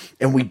way,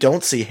 and we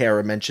don't see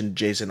Hera mention to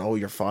Jason, oh,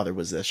 your father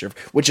was this,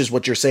 which is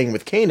what you're saying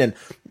with Kanan,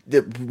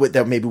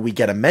 that maybe we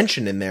get a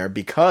mention in there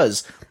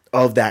because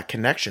of that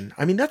connection.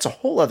 I mean, that's a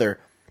whole other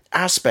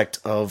aspect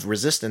of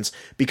Resistance,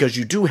 because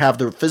you do have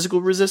the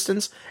physical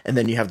resistance, and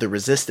then you have the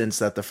resistance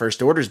that the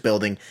First Order's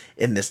building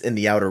in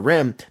the Outer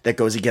Rim that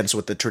goes against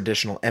what the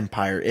traditional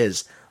Empire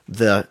is.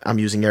 I'm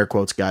using air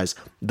quotes, guys,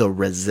 the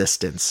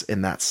resistance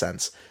in that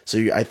sense.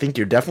 So I think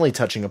you're definitely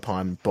touching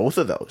upon both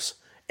of those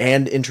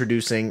and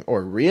introducing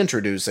or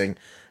reintroducing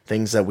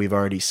things that we've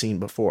already seen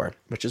before,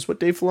 which is what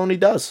Dave Filoni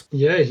does.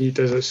 Yeah, he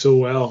does it so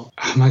well.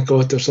 Oh my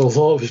God, there's a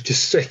lot we've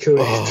just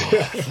speculated.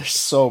 Oh, there's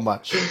so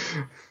much.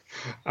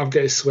 I'm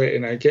getting sweaty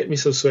now. Get me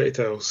some sweaty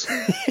towels.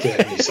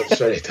 Get me some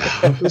sweaty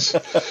towels.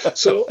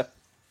 So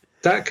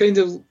that kind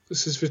of,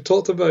 since we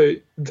talked about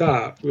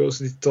that, we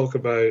also need to talk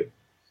about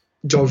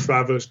Jon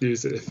Favreau's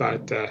news that the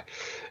fact that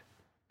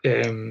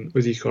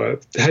what do you call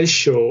it? His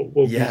show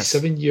will be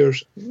 7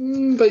 years,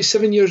 about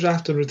 7 years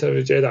after Return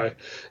of the Jedi.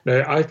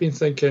 Now I've been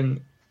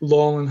thinking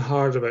long and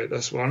hard about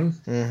this one.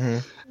 Mm-hmm.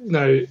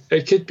 Now,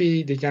 it could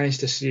be the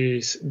gangster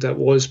series that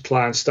was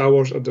planned, Star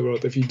Wars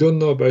Underworld. If you don't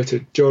know about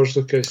it, George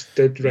Lucas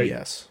did write.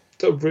 Yes.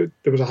 There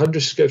was 100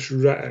 scripts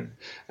written,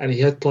 and he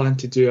had planned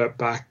to do it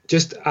back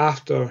just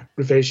after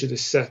Revenge of the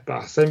Sith, but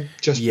I think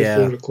just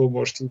before the Clone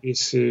Wars TV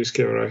series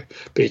came around.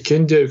 But he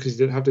couldn't do it because he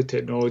didn't have the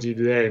technology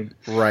then.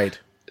 Right.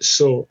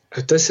 So,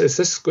 is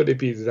this going to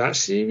be that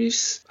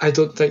series? I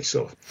don't think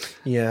so.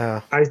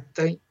 Yeah.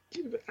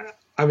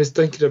 I was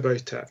thinking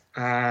about it,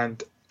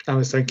 and I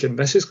was thinking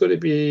this is going to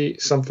be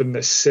something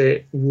that's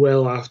set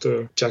well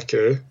after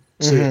Jakku.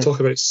 So you talk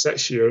about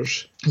 6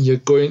 years.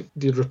 The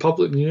New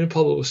Republic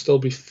will still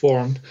be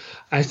formed.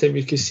 I think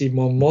we could see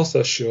Mon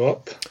Mothma show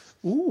up.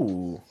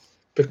 Ooh.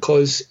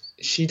 Because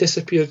she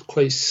disappeared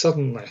quite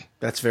suddenly.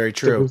 That's very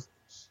true.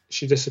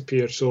 She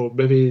disappeared, so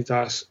maybe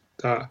that's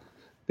that.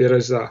 There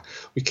is that.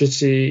 We could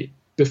see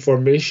the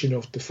formation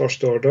of the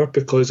First Order,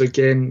 because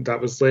again that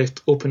was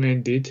left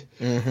open-ended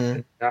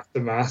in the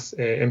aftermath,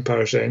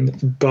 Empire's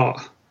End.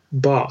 But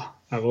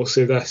I will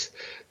say this,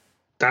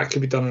 that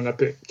could be done in a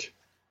book.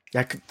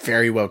 That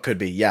very well could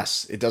be,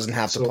 yes. It doesn't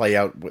have to play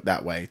out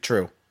that way.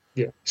 True.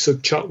 Yeah. So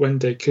Chuck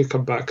Wendig could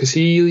come back, because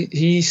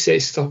he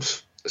sets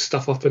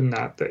stuff up in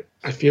that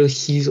I feel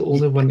he's the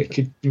only one that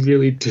could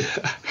really do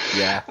it.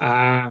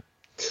 Yeah.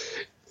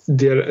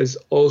 There is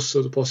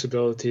also the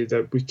possibility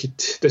that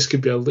this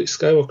could be a Luke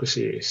Skywalker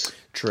series.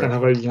 True. And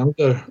have a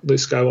younger Luke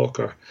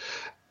Skywalker.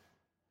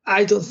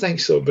 I don't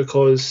think so,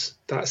 because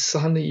that's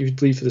something that you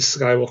would leave for the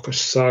Skywalker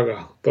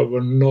saga, but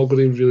we're not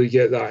going to really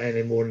get that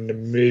anymore in the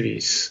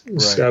movies. The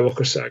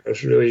Skywalker saga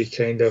is really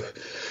kind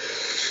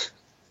of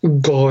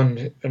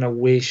gone in a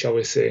way, shall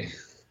we say,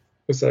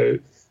 without,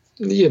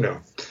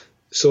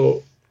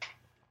 So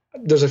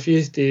there's a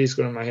few theories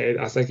going in my head.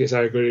 I think it's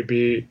either going to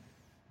be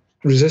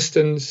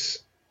Resistance,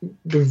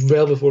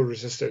 well before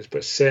Resistance,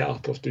 but set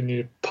up of the New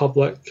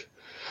Republic,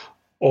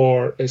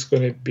 or it's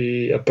going to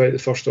be about the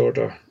First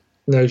Order.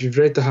 Now, if you've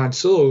read the Han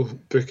Solo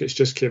book, it's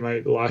just came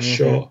out, the last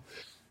shot,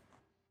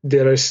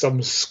 there is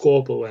some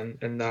squabbling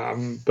in that.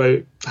 I'm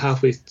about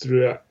halfway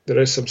through it. There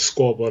is some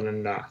squabbling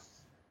in that.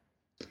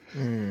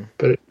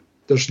 But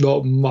there's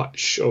not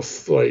much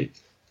of, like,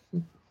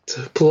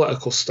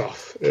 political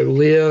stuff.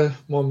 Leia,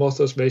 Mon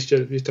Mothma's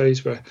mentioned a few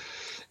times, but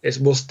it's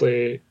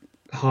mostly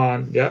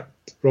Han,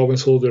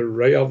 Robin's holding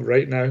right up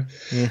right now.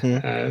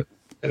 And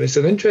it's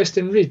an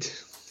interesting read.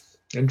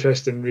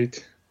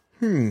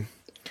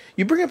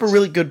 You bring up a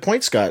really good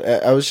point, Scott.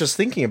 I was just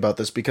thinking about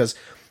this because,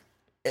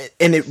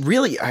 and it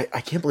really, I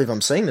can't believe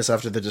I'm saying this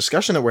after the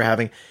discussion that we're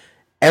having,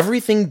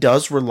 everything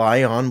does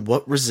rely on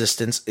what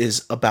Resistance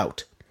is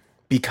about.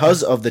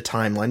 Because of the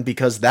timeline,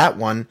 because that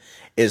one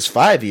is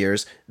 5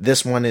 years,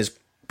 this one is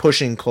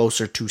pushing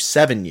closer to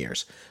 7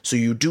 years. So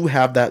you do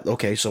have that,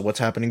 okay, so what's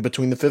happening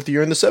between the 5th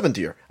year and the 7th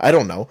year? I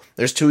don't know.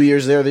 There's 2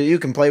 years there that you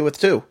can play with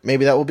too.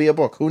 Maybe that will be a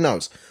book. Who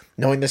knows?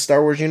 Knowing the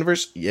Star Wars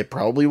universe, it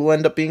probably will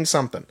end up being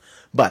something.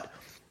 But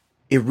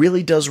it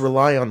really does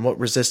rely on what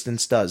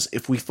Resistance does.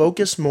 If we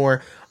focus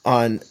more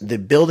on the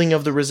building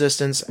of the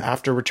Resistance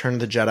after Return of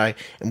the Jedi,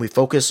 and we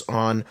focus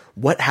on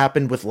what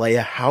happened with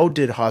Leia, how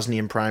did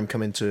Hosnian Prime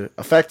come into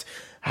effect,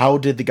 how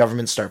did the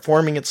government start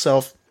forming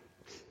itself,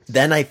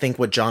 then I think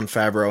what Jon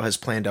Favreau has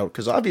planned out,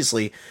 because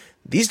obviously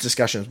these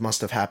discussions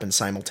must have happened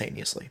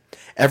simultaneously.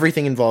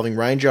 Everything involving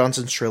Rian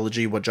Johnson's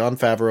trilogy, what Jon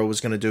Favreau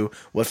was going to do,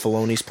 what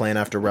Filoni's plan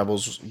after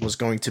Rebels was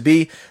going to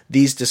be,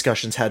 these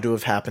discussions had to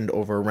have happened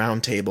over a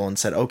round table and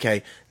said,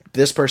 okay,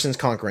 this person's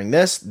conquering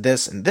this,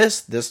 this, and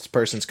this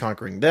person's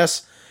conquering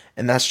this,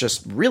 and that's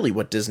just really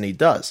what Disney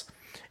does.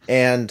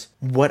 And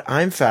what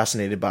I'm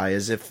fascinated by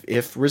is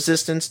if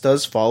Resistance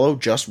does follow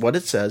just what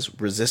it says,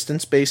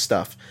 Resistance-based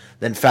stuff,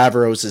 then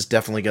Favreau's is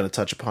definitely going to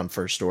touch upon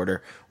First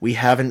Order. We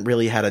haven't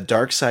really had a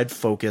dark side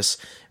focus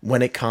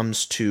when it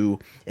comes to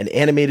an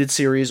animated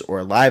series or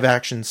a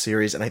live-action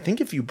series, and I think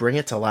if you bring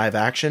it to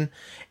live-action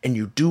and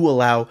you do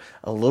allow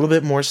a little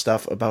bit more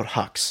stuff about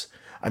Hux,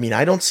 I mean,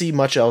 I don't see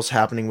much else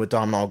happening with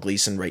Domhnall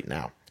Gleeson right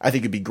now. I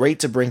think it'd be great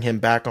to bring him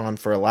back on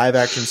for a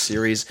live-action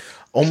series,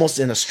 almost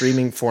in a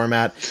streaming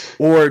format,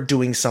 or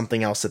doing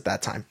something else at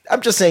that time.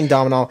 I'm just saying,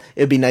 Domhnall,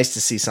 it'd be nice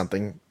to see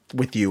something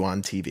with you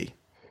on TV.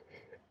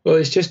 Well,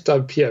 he's just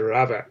done Peter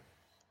Rabbit,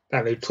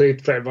 and he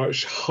played pretty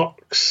much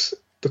Hux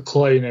the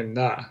clown in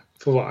that,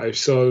 for what I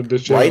saw in the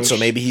trailers. Right, so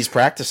maybe he's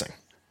practicing.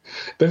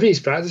 Maybe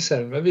he's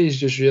practicing. Maybe he's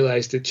just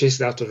realised that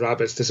chasing after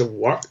rabbits doesn't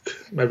work.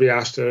 Maybe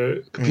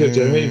after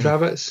computer-generated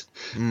rabbits.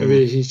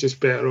 Maybe he's just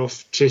better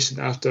off chasing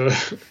after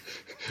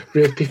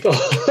real people.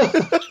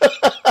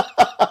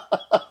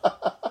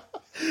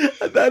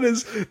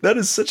 That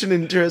is such an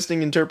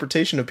interesting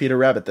interpretation of Peter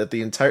Rabbit that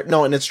the entire...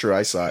 No, and it's true,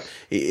 I saw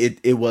it.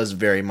 It was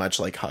very much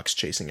like Hux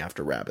chasing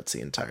after rabbits the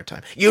entire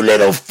time. You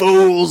little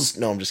fools!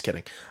 No, I'm just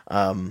kidding.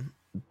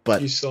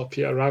 But you saw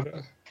Peter Rabbit?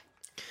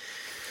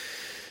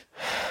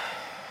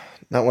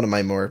 Not one of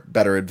my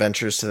better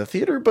adventures to the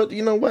theater, but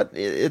you know what?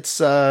 It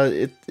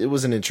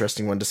was an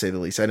interesting one to say the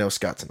least. I know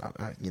Scott's not.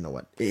 You know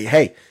what?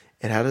 Hey,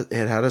 it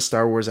had a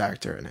Star Wars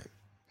actor in it.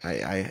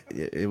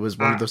 It was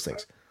one of those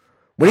things.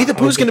 Winnie the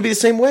Pooh's going to be the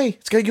same way.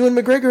 It's got Ewan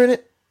McGregor in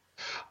it.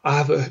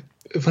 But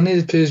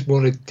Winnie the Pooh's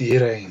more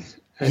endearing.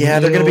 Yeah,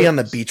 they're going to be on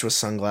the beach with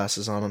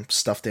sunglasses on them,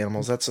 stuffed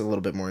animals. That's a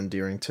little bit more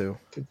endearing too.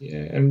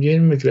 Yeah, and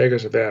Ewan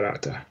McGregor's a better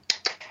actor.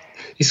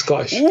 He's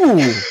Scottish. Ooh,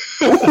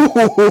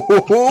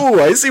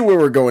 I see where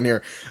we're going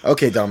here.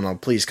 Okay, Domhnall,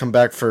 please come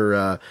back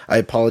for... I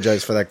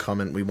apologize for that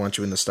comment. We want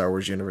you in the Star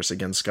Wars universe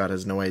again. Scott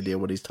has no idea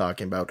what he's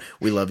talking about.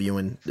 We love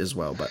you as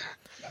well, but...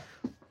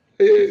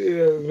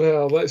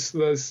 Well, let's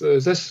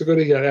is this going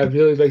to get a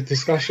really big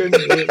discussion?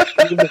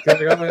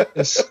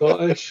 It's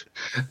Scottish.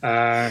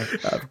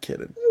 I'm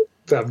kidding.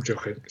 I'm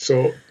joking.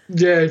 So,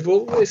 yeah,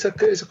 well, it's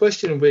a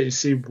question of wait to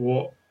see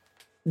what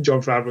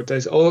Jon Favreau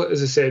does.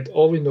 As I said,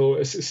 all we know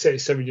is it's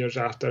set 7 years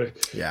after.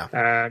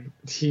 Yeah.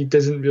 He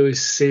doesn't really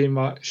say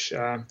much.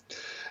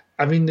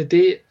 I mean, the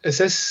date, is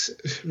this,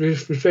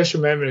 refresh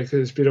your memory because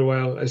it's been a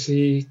while, is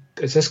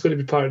this going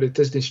to be part of the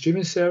Disney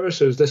streaming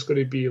service, or is this going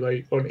to be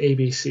like on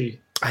ABC?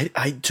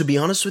 I to be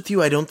honest with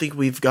you, I don't think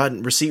we've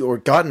gotten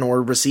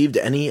or received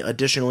any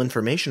additional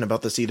information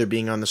about this either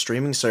being on the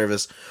streaming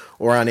service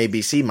or on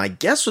ABC. My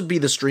guess would be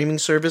the streaming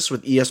service,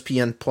 with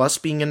ESPN Plus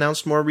being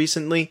announced more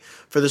recently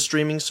for the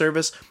streaming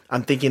service.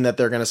 I'm thinking that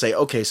they're going to say,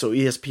 okay, so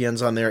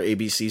ESPN's on there,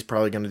 ABC's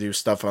probably going to do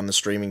stuff on the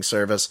streaming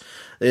service.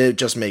 It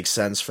just makes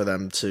sense for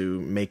them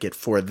to make it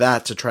for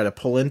that, to try to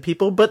pull in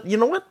people. But you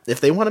know what? If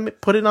they want to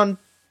put it on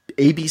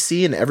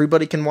ABC and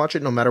everybody can watch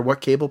it no matter what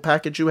cable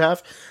package you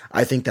have,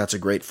 I think that's a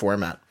great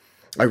format.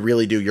 I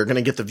really do. You're going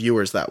to get the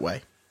viewers that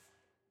way.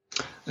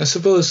 I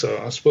suppose so.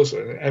 If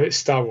it's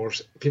Star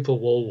Wars, people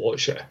will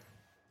watch it.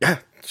 Yeah.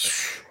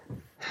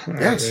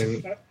 Yes. I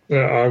mean,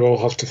 I will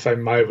have to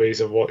find my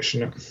ways of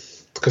watching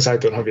it because I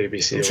don't have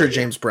ABC. I'm sure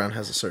James Brown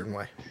has a certain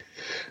way.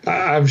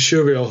 I'm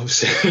sure we all have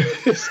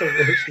some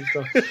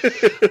stuff.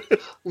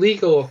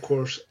 Legal, of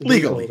course.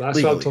 Legally. That's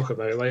legally. what I'm talking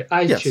about. Like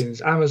iTunes,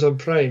 yes. Amazon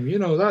Prime,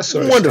 that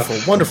sort of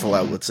stuff. Wonderful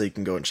outlets that you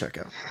can go and check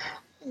out.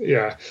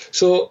 Yeah.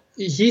 So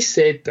he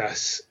said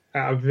this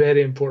at a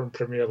very important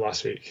premiere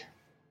last week.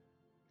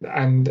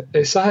 And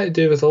it's something to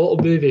do with a little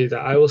movie that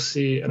I will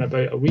see in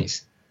about a week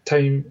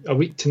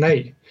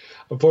tonight.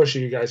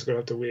 Unfortunately, you guys are going to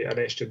have to wait an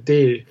extra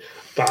day.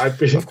 But I've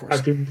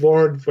been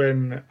warned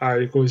when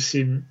I go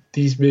see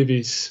these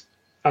movies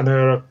an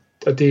hour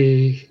a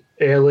day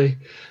early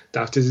that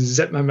I have to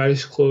zip my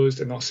mouth closed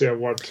and not say a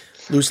word.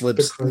 Loose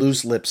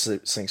lips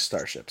sink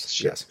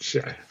starships. Yes.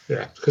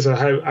 Yeah. Because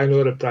I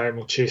know that Brian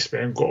will chase me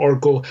and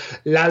go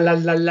la la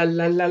la la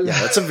la la.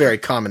 Yeah, that's a very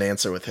common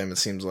answer with him. It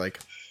seems like.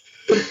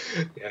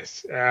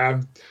 Yes.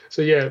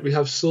 So yeah, we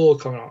have Solo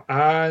coming up,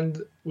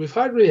 and we've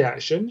had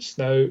reactions.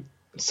 Now,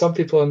 some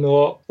people are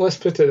not. Let's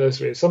put it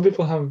this way: some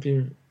people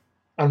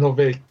are not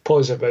very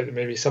positive about the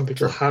movie. Some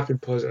people have been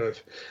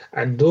positive,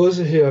 and those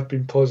who have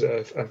been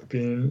positive have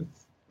been.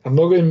 I'm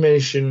not going to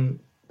mention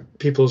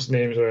people's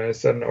names or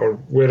anything, or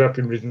where I've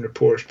been reading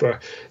reports,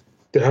 but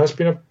there has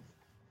been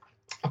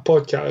a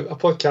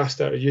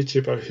podcaster, a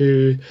YouTuber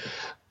who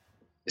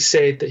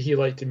said that he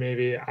liked the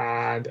movie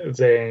and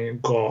then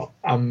got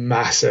a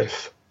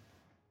massive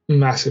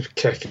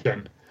kick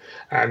in,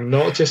 and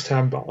not just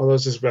him but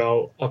others as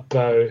well,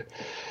 about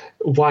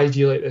why do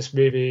you like this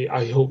movie?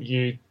 I hope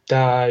you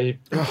die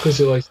because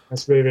you like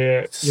this movie.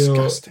 It's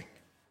disgusting.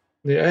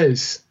 It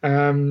is.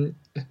 Now,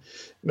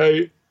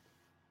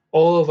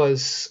 all of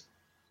us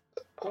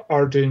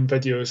are doing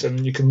videos,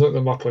 and you can look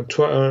them up on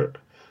Twitter,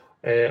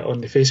 on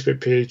the Facebook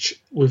page.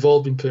 We've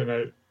all been putting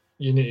out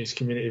Unity's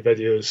community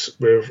videos.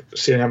 We're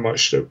saying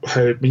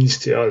how it means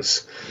to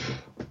us.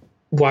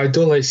 What I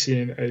don't like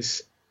seeing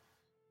is,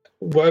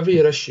 whatever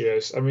your issue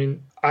is, I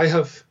mean, I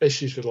have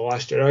issues with The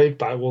Last Jedi,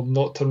 but I will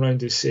not turn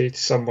around and say to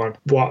someone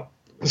what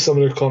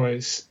some of the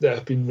comments that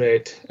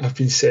have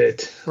been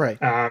said. Right.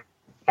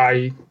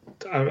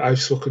 I've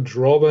spoken to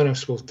Robin, I've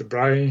spoken to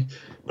Brian,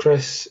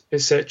 Chris,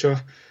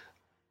 etc.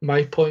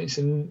 My points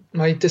and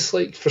my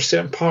dislike for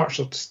certain parts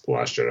of The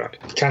Last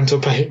Jedi can't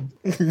abide.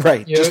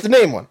 Right, just to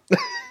name one.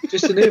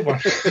 Just to name one.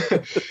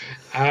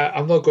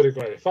 I'm not going to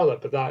go any further,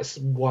 but that's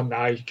one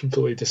I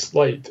completely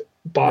disliked.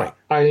 But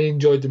I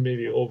enjoyed the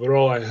movie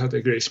overall. I had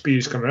a great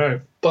experience coming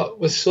out. But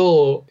with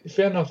Solo,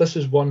 fair enough, this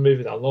was one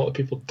movie that a lot of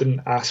people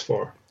didn't ask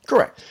for.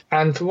 Correct.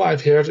 And from what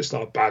I've heard, it's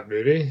not a bad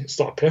movie. It's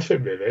not a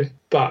perfect movie.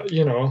 But,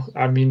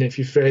 I mean, if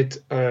you've read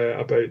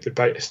about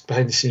the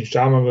behind-the-scenes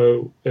drama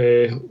about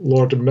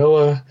Lord and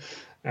Miller,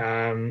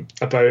 about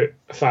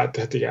the fact that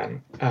they had to get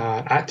an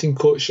acting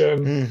coach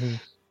in,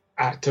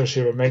 actors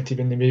who were meant to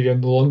be in the movie are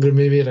no longer in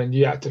the movie, and a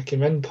new actor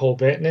came in, Paul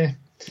Bettany.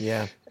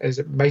 Yeah. Is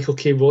it Michael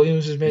K.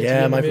 Williams was meant to be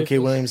in the Michael movie? K.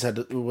 Williams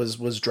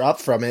was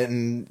dropped from it,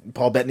 and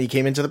Paul Bettany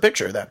came into the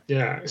picture then.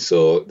 Yeah,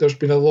 so there's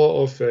been a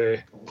lot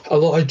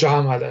of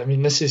drama. I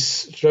mean, this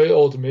is, throughout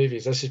all the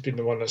movies, this has been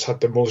the one that's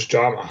had the most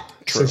drama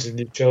since the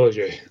new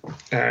trilogy,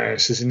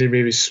 since the new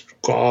movies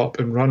got up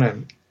and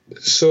running.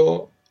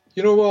 So,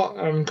 you know what?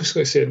 I'm just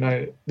going to say it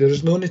now. There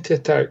is no need to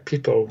attack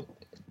people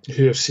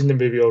who have seen the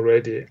movie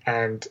already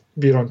and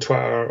been on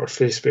Twitter or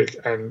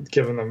Facebook and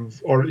giving them,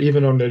 or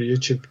even on their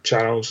YouTube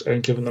channels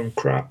and giving them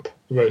crap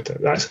about it.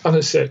 That's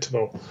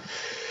unacceptable.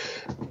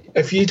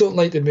 If you don't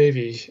like the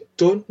movie,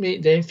 don't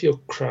make them feel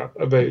crap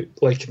about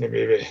liking the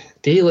movie.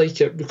 They like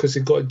it because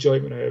they got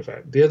enjoyment out of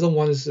it. They're the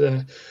ones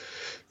that,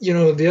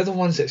 they're the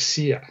ones that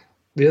see it.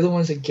 They're the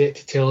ones that get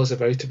to tell us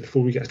about it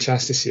before we get a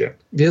chance to see it.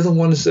 They're the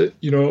ones that,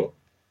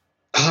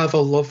 have a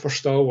love for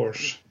Star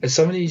Wars. And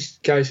some of these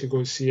guys who go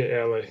and see it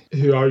early,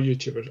 who are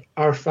YouTubers,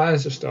 are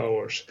fans of Star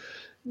Wars.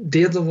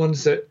 They're the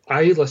ones that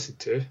I listen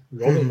to,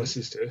 Robin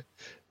listens to,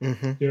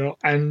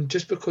 and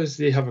just because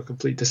they have a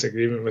complete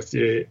disagreement with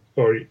you,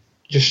 or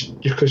just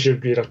because you're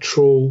being a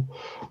troll,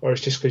 or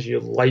it's just because you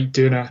like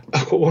doing it,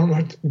 I've got one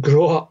word: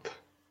 grow up.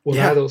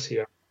 We're adults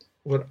here.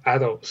 We're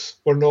adults.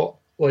 We're not,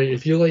 like,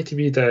 if you like to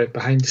be the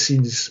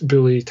behind-the-scenes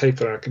bully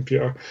type on a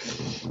computer,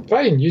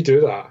 fine, you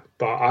do that.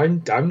 But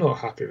I'm not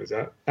happy with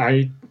that.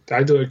 I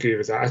don't agree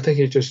with that. I think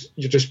you're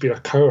just being a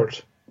coward.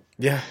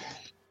 Yeah.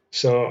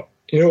 So,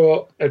 you know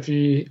what?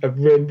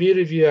 When we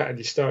review it and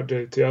you start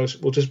doing it to us,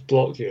 we'll just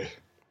block you.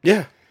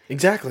 Yeah,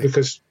 exactly.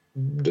 Because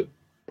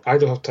I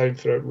don't have time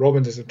for it.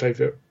 Robin doesn't have time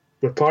for it.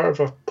 We're part of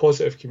a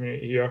positive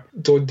community here.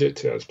 Don't do it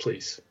to us,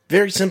 please.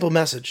 Very simple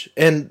message.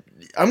 And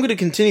I'm going to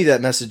continue that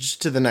message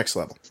to the next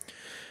level.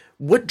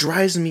 What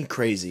drives me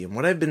crazy, and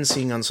what I've been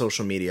seeing on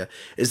social media,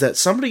 is that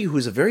somebody who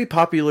is a very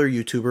popular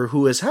YouTuber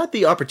who has had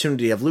the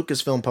opportunity of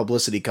Lucasfilm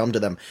publicity come to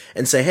them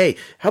and say, hey,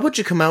 how about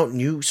you come out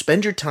and you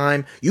spend your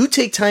time, you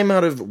take time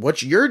out of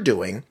what you're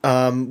doing,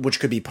 which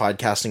could be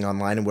podcasting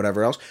online and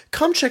whatever else,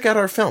 come check out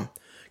our film.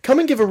 come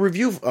and give a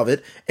review of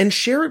it and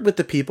share it with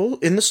the people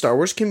in the Star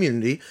Wars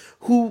community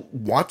who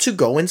want to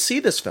go and see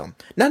this film.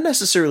 Not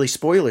necessarily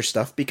spoiler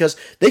stuff, because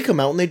they come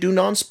out and they do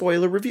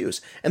non-spoiler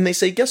reviews. And they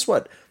say, guess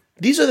what?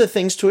 These are the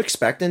things to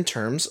expect in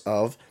terms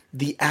of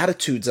the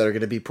attitudes that are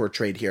going to be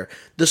portrayed here,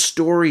 the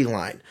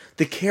storyline,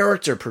 the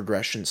character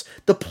progressions,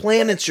 the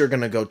planets you're going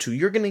to go to.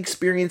 You're going to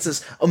experience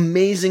this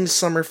amazing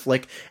summer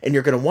flick, and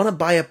you're going to want to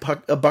buy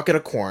a bucket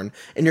of corn,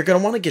 and you're going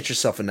to want to get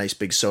yourself a nice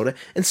big soda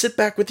and sit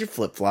back with your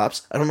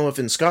flip-flops. I don't know if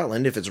in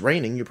Scotland, if it's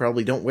raining, you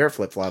probably don't wear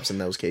flip-flops in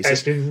those cases.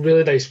 It's been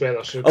really nice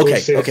weather. So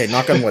okay,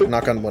 knock on wood,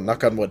 knock on wood,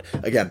 knock on wood.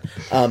 Again,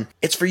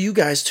 it's for you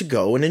guys to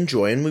go and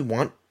enjoy, and we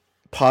want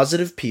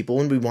positive people,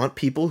 and we want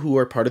people who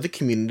are part of the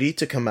community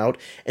to come out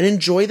and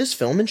enjoy this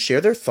film and share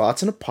their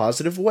thoughts in a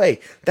positive way.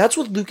 That's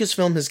what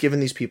Lucasfilm has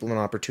given these people an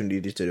opportunity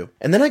to do.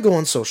 And then I go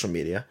on social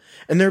media,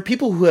 and there are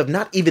people who have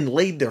not even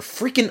laid their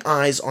freaking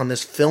eyes on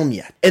this film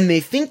yet, and they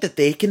think that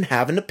they can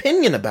have an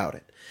opinion about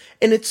it.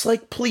 And it's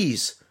like,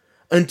 please,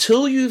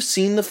 until you've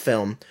seen the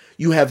film,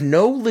 you have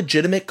no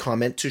legitimate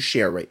comment to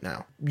share right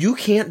now. You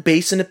can't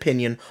base an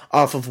opinion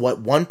off of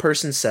what one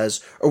person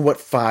says or what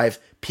 5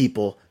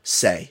 people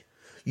say.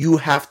 You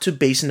have to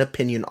base an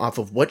opinion off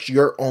of what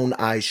your own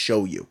eyes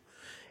show you.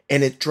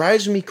 And it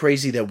drives me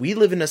crazy that we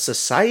live in a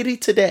society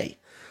today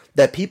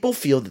that people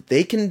feel that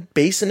they can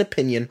base an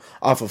opinion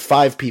off of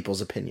 5 people's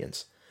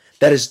opinions.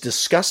 That is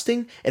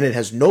disgusting, and it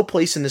has no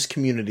place in this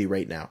community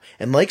right now.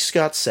 And like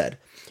Scott said,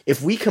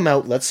 if we come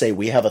out, let's say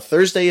we have a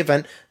Thursday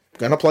event,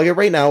 I'm going to plug it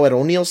right now, at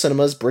O'Neill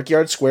Cinemas,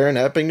 Brickyard Square in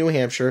Epping, New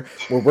Hampshire,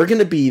 where we're going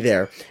to be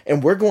there,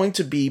 and we're going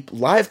to be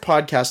live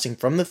podcasting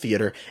from the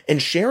theater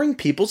and sharing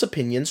people's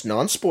opinions,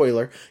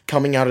 non-spoiler,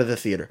 coming out of the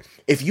theater.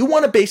 If you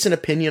want to base an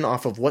opinion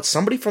off of what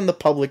somebody from the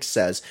public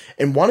says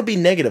and want to be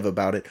negative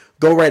about it,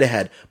 go right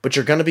ahead, but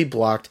you're going to be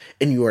blocked,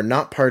 and you are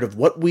not part of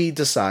what we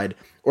decide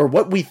or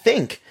what we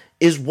think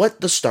is what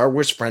the Star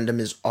Wars Friendom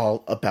is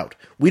all about.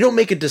 We don't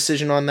make a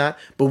decision on that,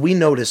 but we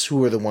notice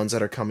who are the ones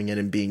that are coming in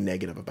and being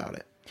negative about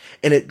it.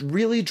 And it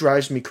really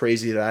drives me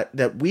crazy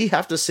that we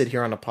have to sit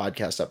here on a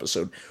podcast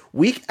episode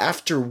week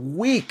after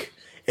week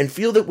and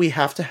feel that we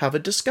have to have a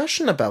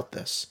discussion about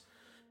this.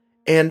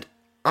 And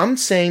I'm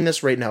saying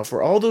this right now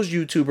for all those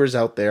YouTubers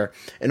out there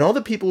and all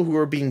the people who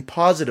are being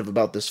positive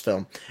about this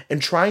film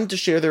and trying to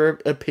share their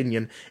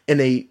opinion in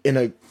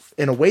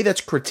a way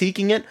that's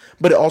critiquing it,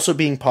 but also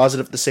being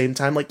positive at the same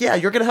time. Like, yeah,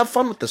 you're going to have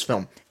fun with this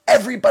film.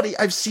 Everybody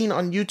I've seen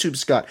on YouTube,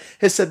 Scott,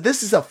 has said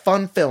this is a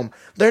fun film.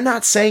 They're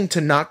not saying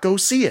to not go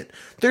see it.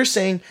 They're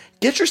saying,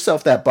 get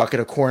yourself that bucket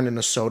of corn and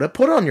a soda,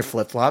 put on your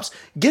flip-flops,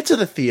 get to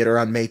the theater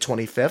on May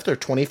 25th or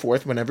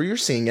 24th, whenever you're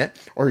seeing it,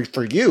 or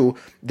for you,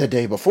 the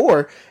day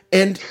before,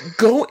 and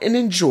go and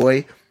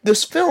enjoy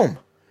this film.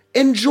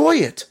 Enjoy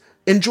it.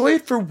 Enjoy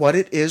it for what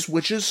it is,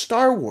 which is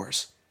Star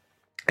Wars.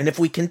 And if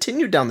we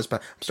continue down this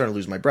path, I'm starting to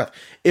lose my breath.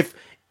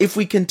 If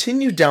we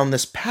continue down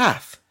this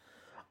path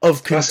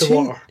of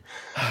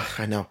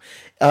I know.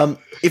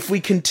 If we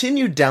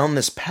continue down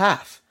this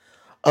path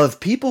of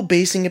people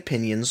basing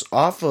opinions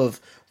off of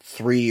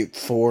 3,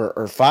 4,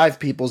 or 5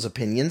 people's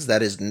opinions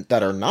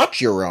that are not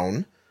your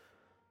own,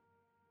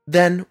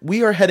 then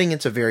we are heading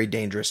into very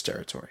dangerous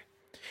territory.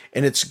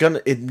 And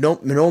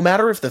no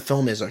matter if the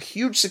film is a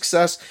huge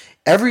success,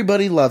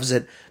 everybody loves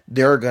it,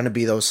 there are going to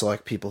be those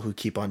select people who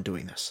keep on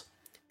doing this.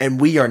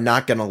 And we are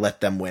not going to let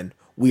them win.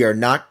 We are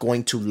not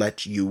going to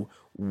let you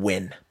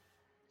win.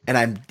 And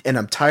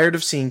I'm tired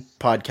of seeing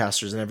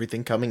podcasters and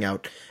everything coming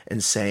out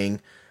and saying,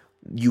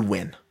 you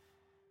win.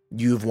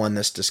 You've won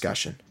this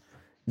discussion.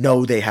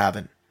 No, they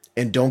haven't.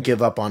 And don't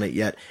give up on it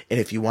yet.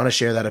 And if you want to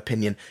share that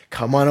opinion,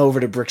 come on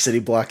over to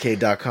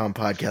BrickCityBlockade.com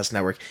podcast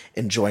network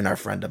and join our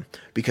friendom,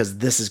 because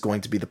this is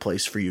going to be the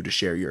place for you to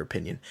share your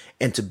opinion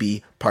and to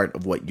be part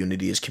of what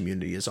Unity is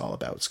Community is all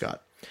about,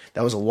 Scott.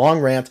 That was a long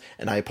rant,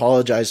 and I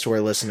apologize to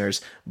our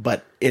listeners,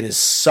 but it is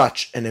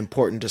such an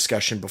important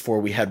discussion before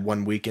we head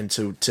 1 week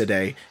into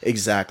today,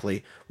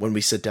 exactly, when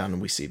we sit down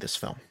and we see this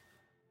film.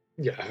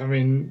 Yeah, I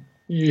mean,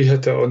 you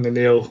hit it on the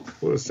nail,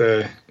 hit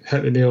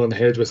the nail on the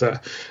head with it.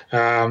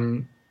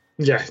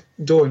 Yeah,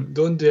 don't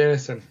do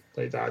anything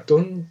like that.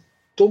 Don't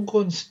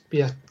go and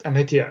be an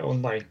idiot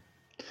online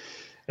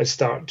and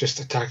start just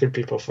attacking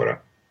people for it.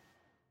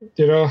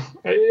 You know,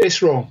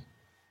 it's wrong.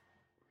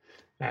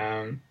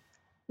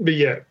 But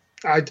yeah,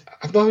 I've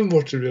nothing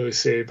more to really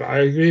say, but I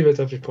agree with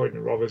every point that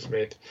Rob has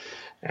made.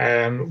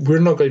 We're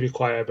not going to be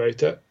quiet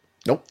about it.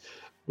 Nope.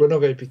 We're not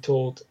going to be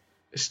told,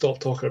 stop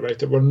talking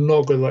about it. We're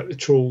not going to let the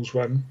trolls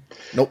win.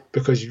 Nope.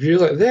 Because if you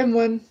let them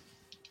win,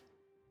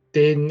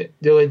 then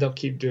they'll end up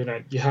keep doing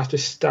it. You have to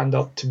stand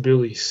up to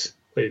bullies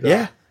like that.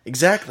 Yeah,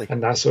 exactly.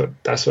 And that's what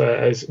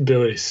it is,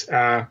 bullies.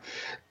 There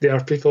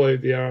are people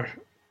out there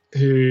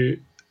who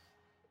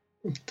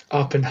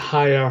up in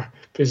higher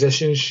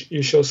positions,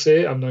 you shall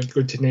say. I'm not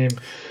going to name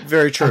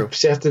very true a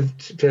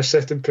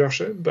certain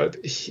person, but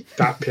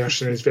that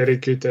person is very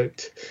good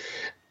at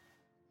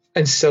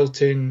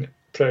insulting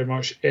pretty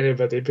much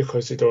anybody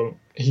because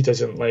he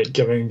doesn't like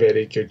getting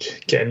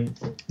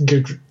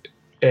good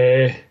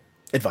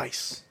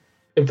advice.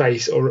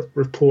 advice or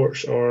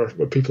reports or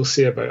what people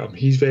say about him.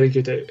 He's very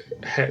good at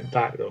hitting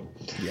back, though.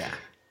 Yeah.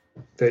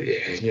 But,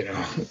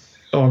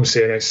 all I'm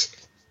saying is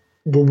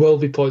we will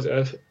be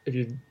positive.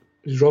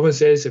 As Robin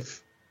says,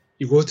 if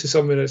you go to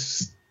somewhere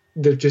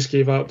they've just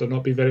gave up, they're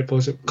not being very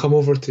positive, come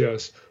over to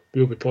us.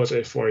 We'll be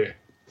positive for you.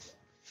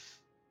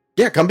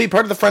 Yeah, come be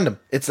part of the friendom.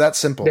 It's that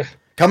simple. Yeah.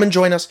 Come and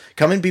join us.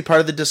 Come and be part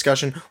of the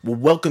discussion. We'll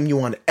welcome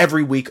you on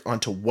every week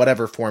onto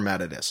whatever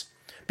format it is,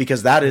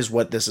 because that is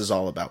what this is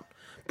all about.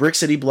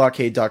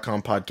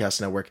 BrickCityBlockade.com podcast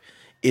network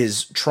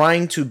is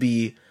trying to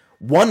be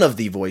one of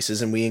the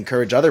voices, and we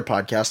encourage other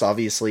podcasts,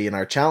 obviously, in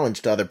our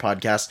challenge to other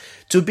podcasts,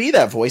 to be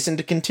that voice and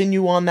to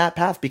continue on that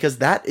path, because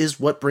that is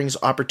what brings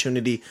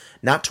opportunity,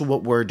 not to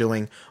what we're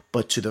doing,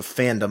 but to the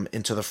fandom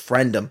and to the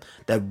friendom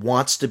that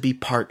wants to be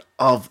part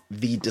of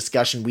the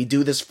discussion. We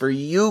do this for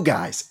you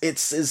guys.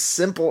 It's as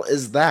simple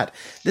as that.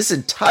 This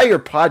entire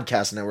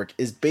podcast network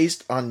is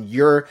based on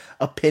your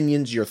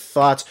opinions, your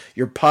thoughts,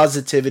 your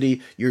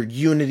positivity, your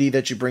unity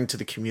that you bring to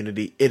the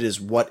community. It is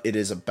what it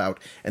is about,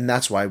 and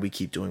that's why we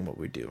keep doing what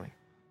we're doing.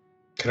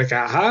 Can I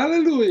get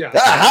hallelujah?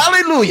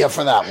 Hallelujah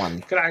for that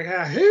one. Can I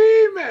get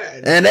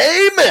amen? And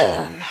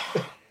amen.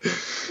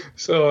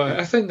 So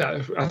I think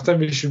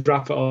we should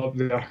wrap it up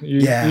there.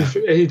 You've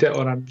ended it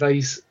on a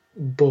nice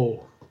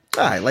bow.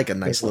 I like a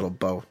nice little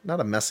bow,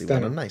 not a messy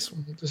one, a nice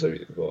one. Just a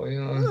wee bow,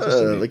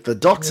 like the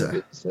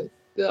doctor.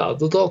 Yeah,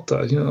 the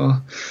doctor,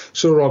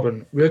 So,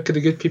 Robin, where can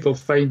the good people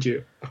find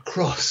you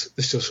across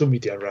the social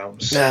media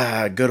realms?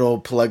 Good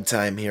old plug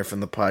time here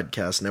from the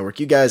podcast network.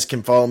 You guys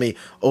can follow me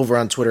over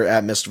on Twitter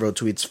at Mr. Road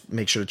Tweets.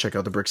 Make sure to check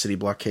out the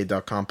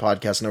BrickCityBlockade.com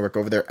podcast network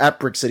over there at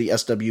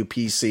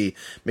BrickCitySWPC.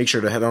 Make sure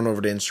to head on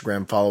over to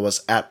Instagram. Follow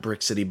us at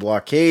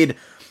BrickCityBlockade.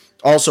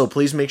 Also,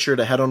 please make sure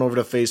to head on over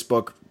to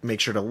Facebook. Make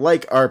sure to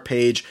like our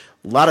page.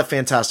 A lot of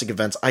fantastic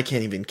events. I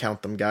can't even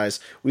count them, guys.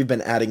 We've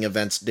been adding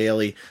events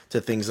daily to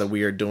things that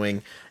we are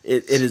doing.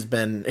 It has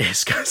been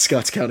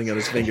Scott's counting on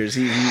his fingers.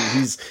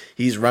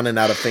 He's running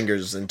out of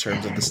fingers in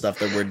terms of the stuff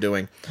that we're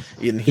doing.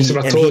 And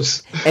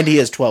he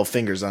has 12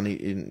 fingers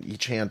in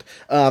each hand.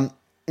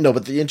 No,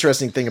 but the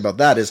interesting thing about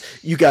that is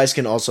you guys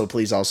can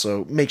please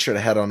make sure to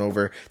head on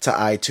over to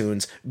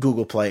iTunes,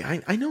 Google Play.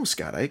 I know,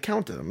 Scott, I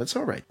counted them. It's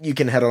all right. You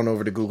can head on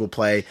over to Google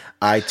Play,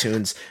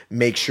 iTunes.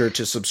 Make sure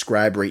to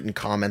subscribe, rate, and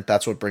comment.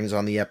 That's what brings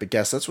on the epic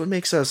guests. That's what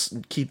makes us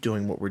keep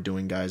doing what we're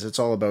doing, guys. It's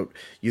all about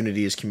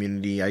unity as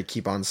community. I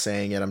keep on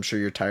saying it. I'm sure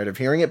you're tired of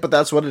hearing it, but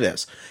that's what it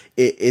is.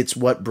 It's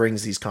what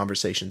brings these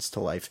conversations to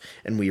life,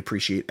 and we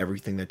appreciate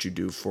everything that you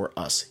do for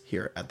us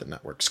here at the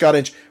network. Scott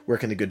Inch, where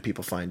can the good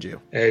people find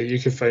you? You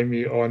can find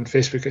me on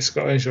Facebook at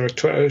Scott Inch or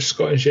Twitter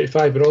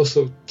Scott85, but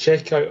also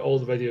check out all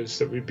the videos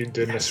that we've been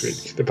doing this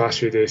week, the past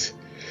few days.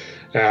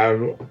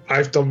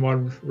 I've done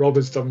one,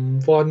 Robin's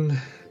done one,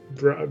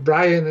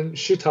 Brian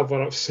should have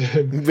one up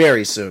soon.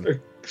 Very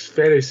soon.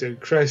 Very soon.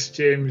 Chris,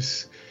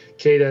 James,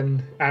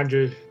 Caden,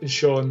 Andrew, and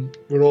Sean,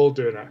 we're all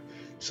doing it.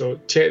 So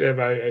check them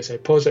out. It's a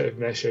positive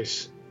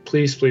message.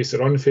 Please,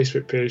 they're on the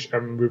Facebook page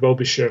and we will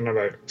be sharing them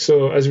out.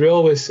 So as we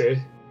always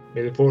say,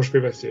 may the force be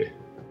with you.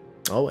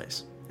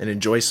 Always. And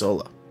enjoy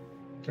Solo.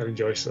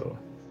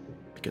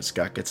 Because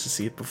Scott gets to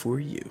see it before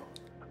you.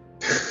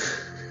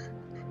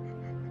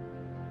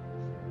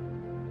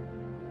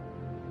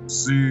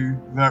 See,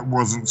 that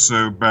wasn't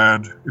so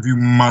bad. If you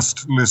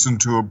must listen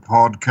to a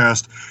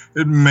podcast,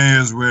 it may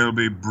as well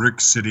be Brick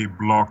City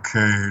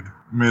Blockade.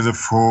 May the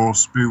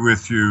force be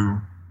with you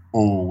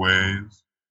always.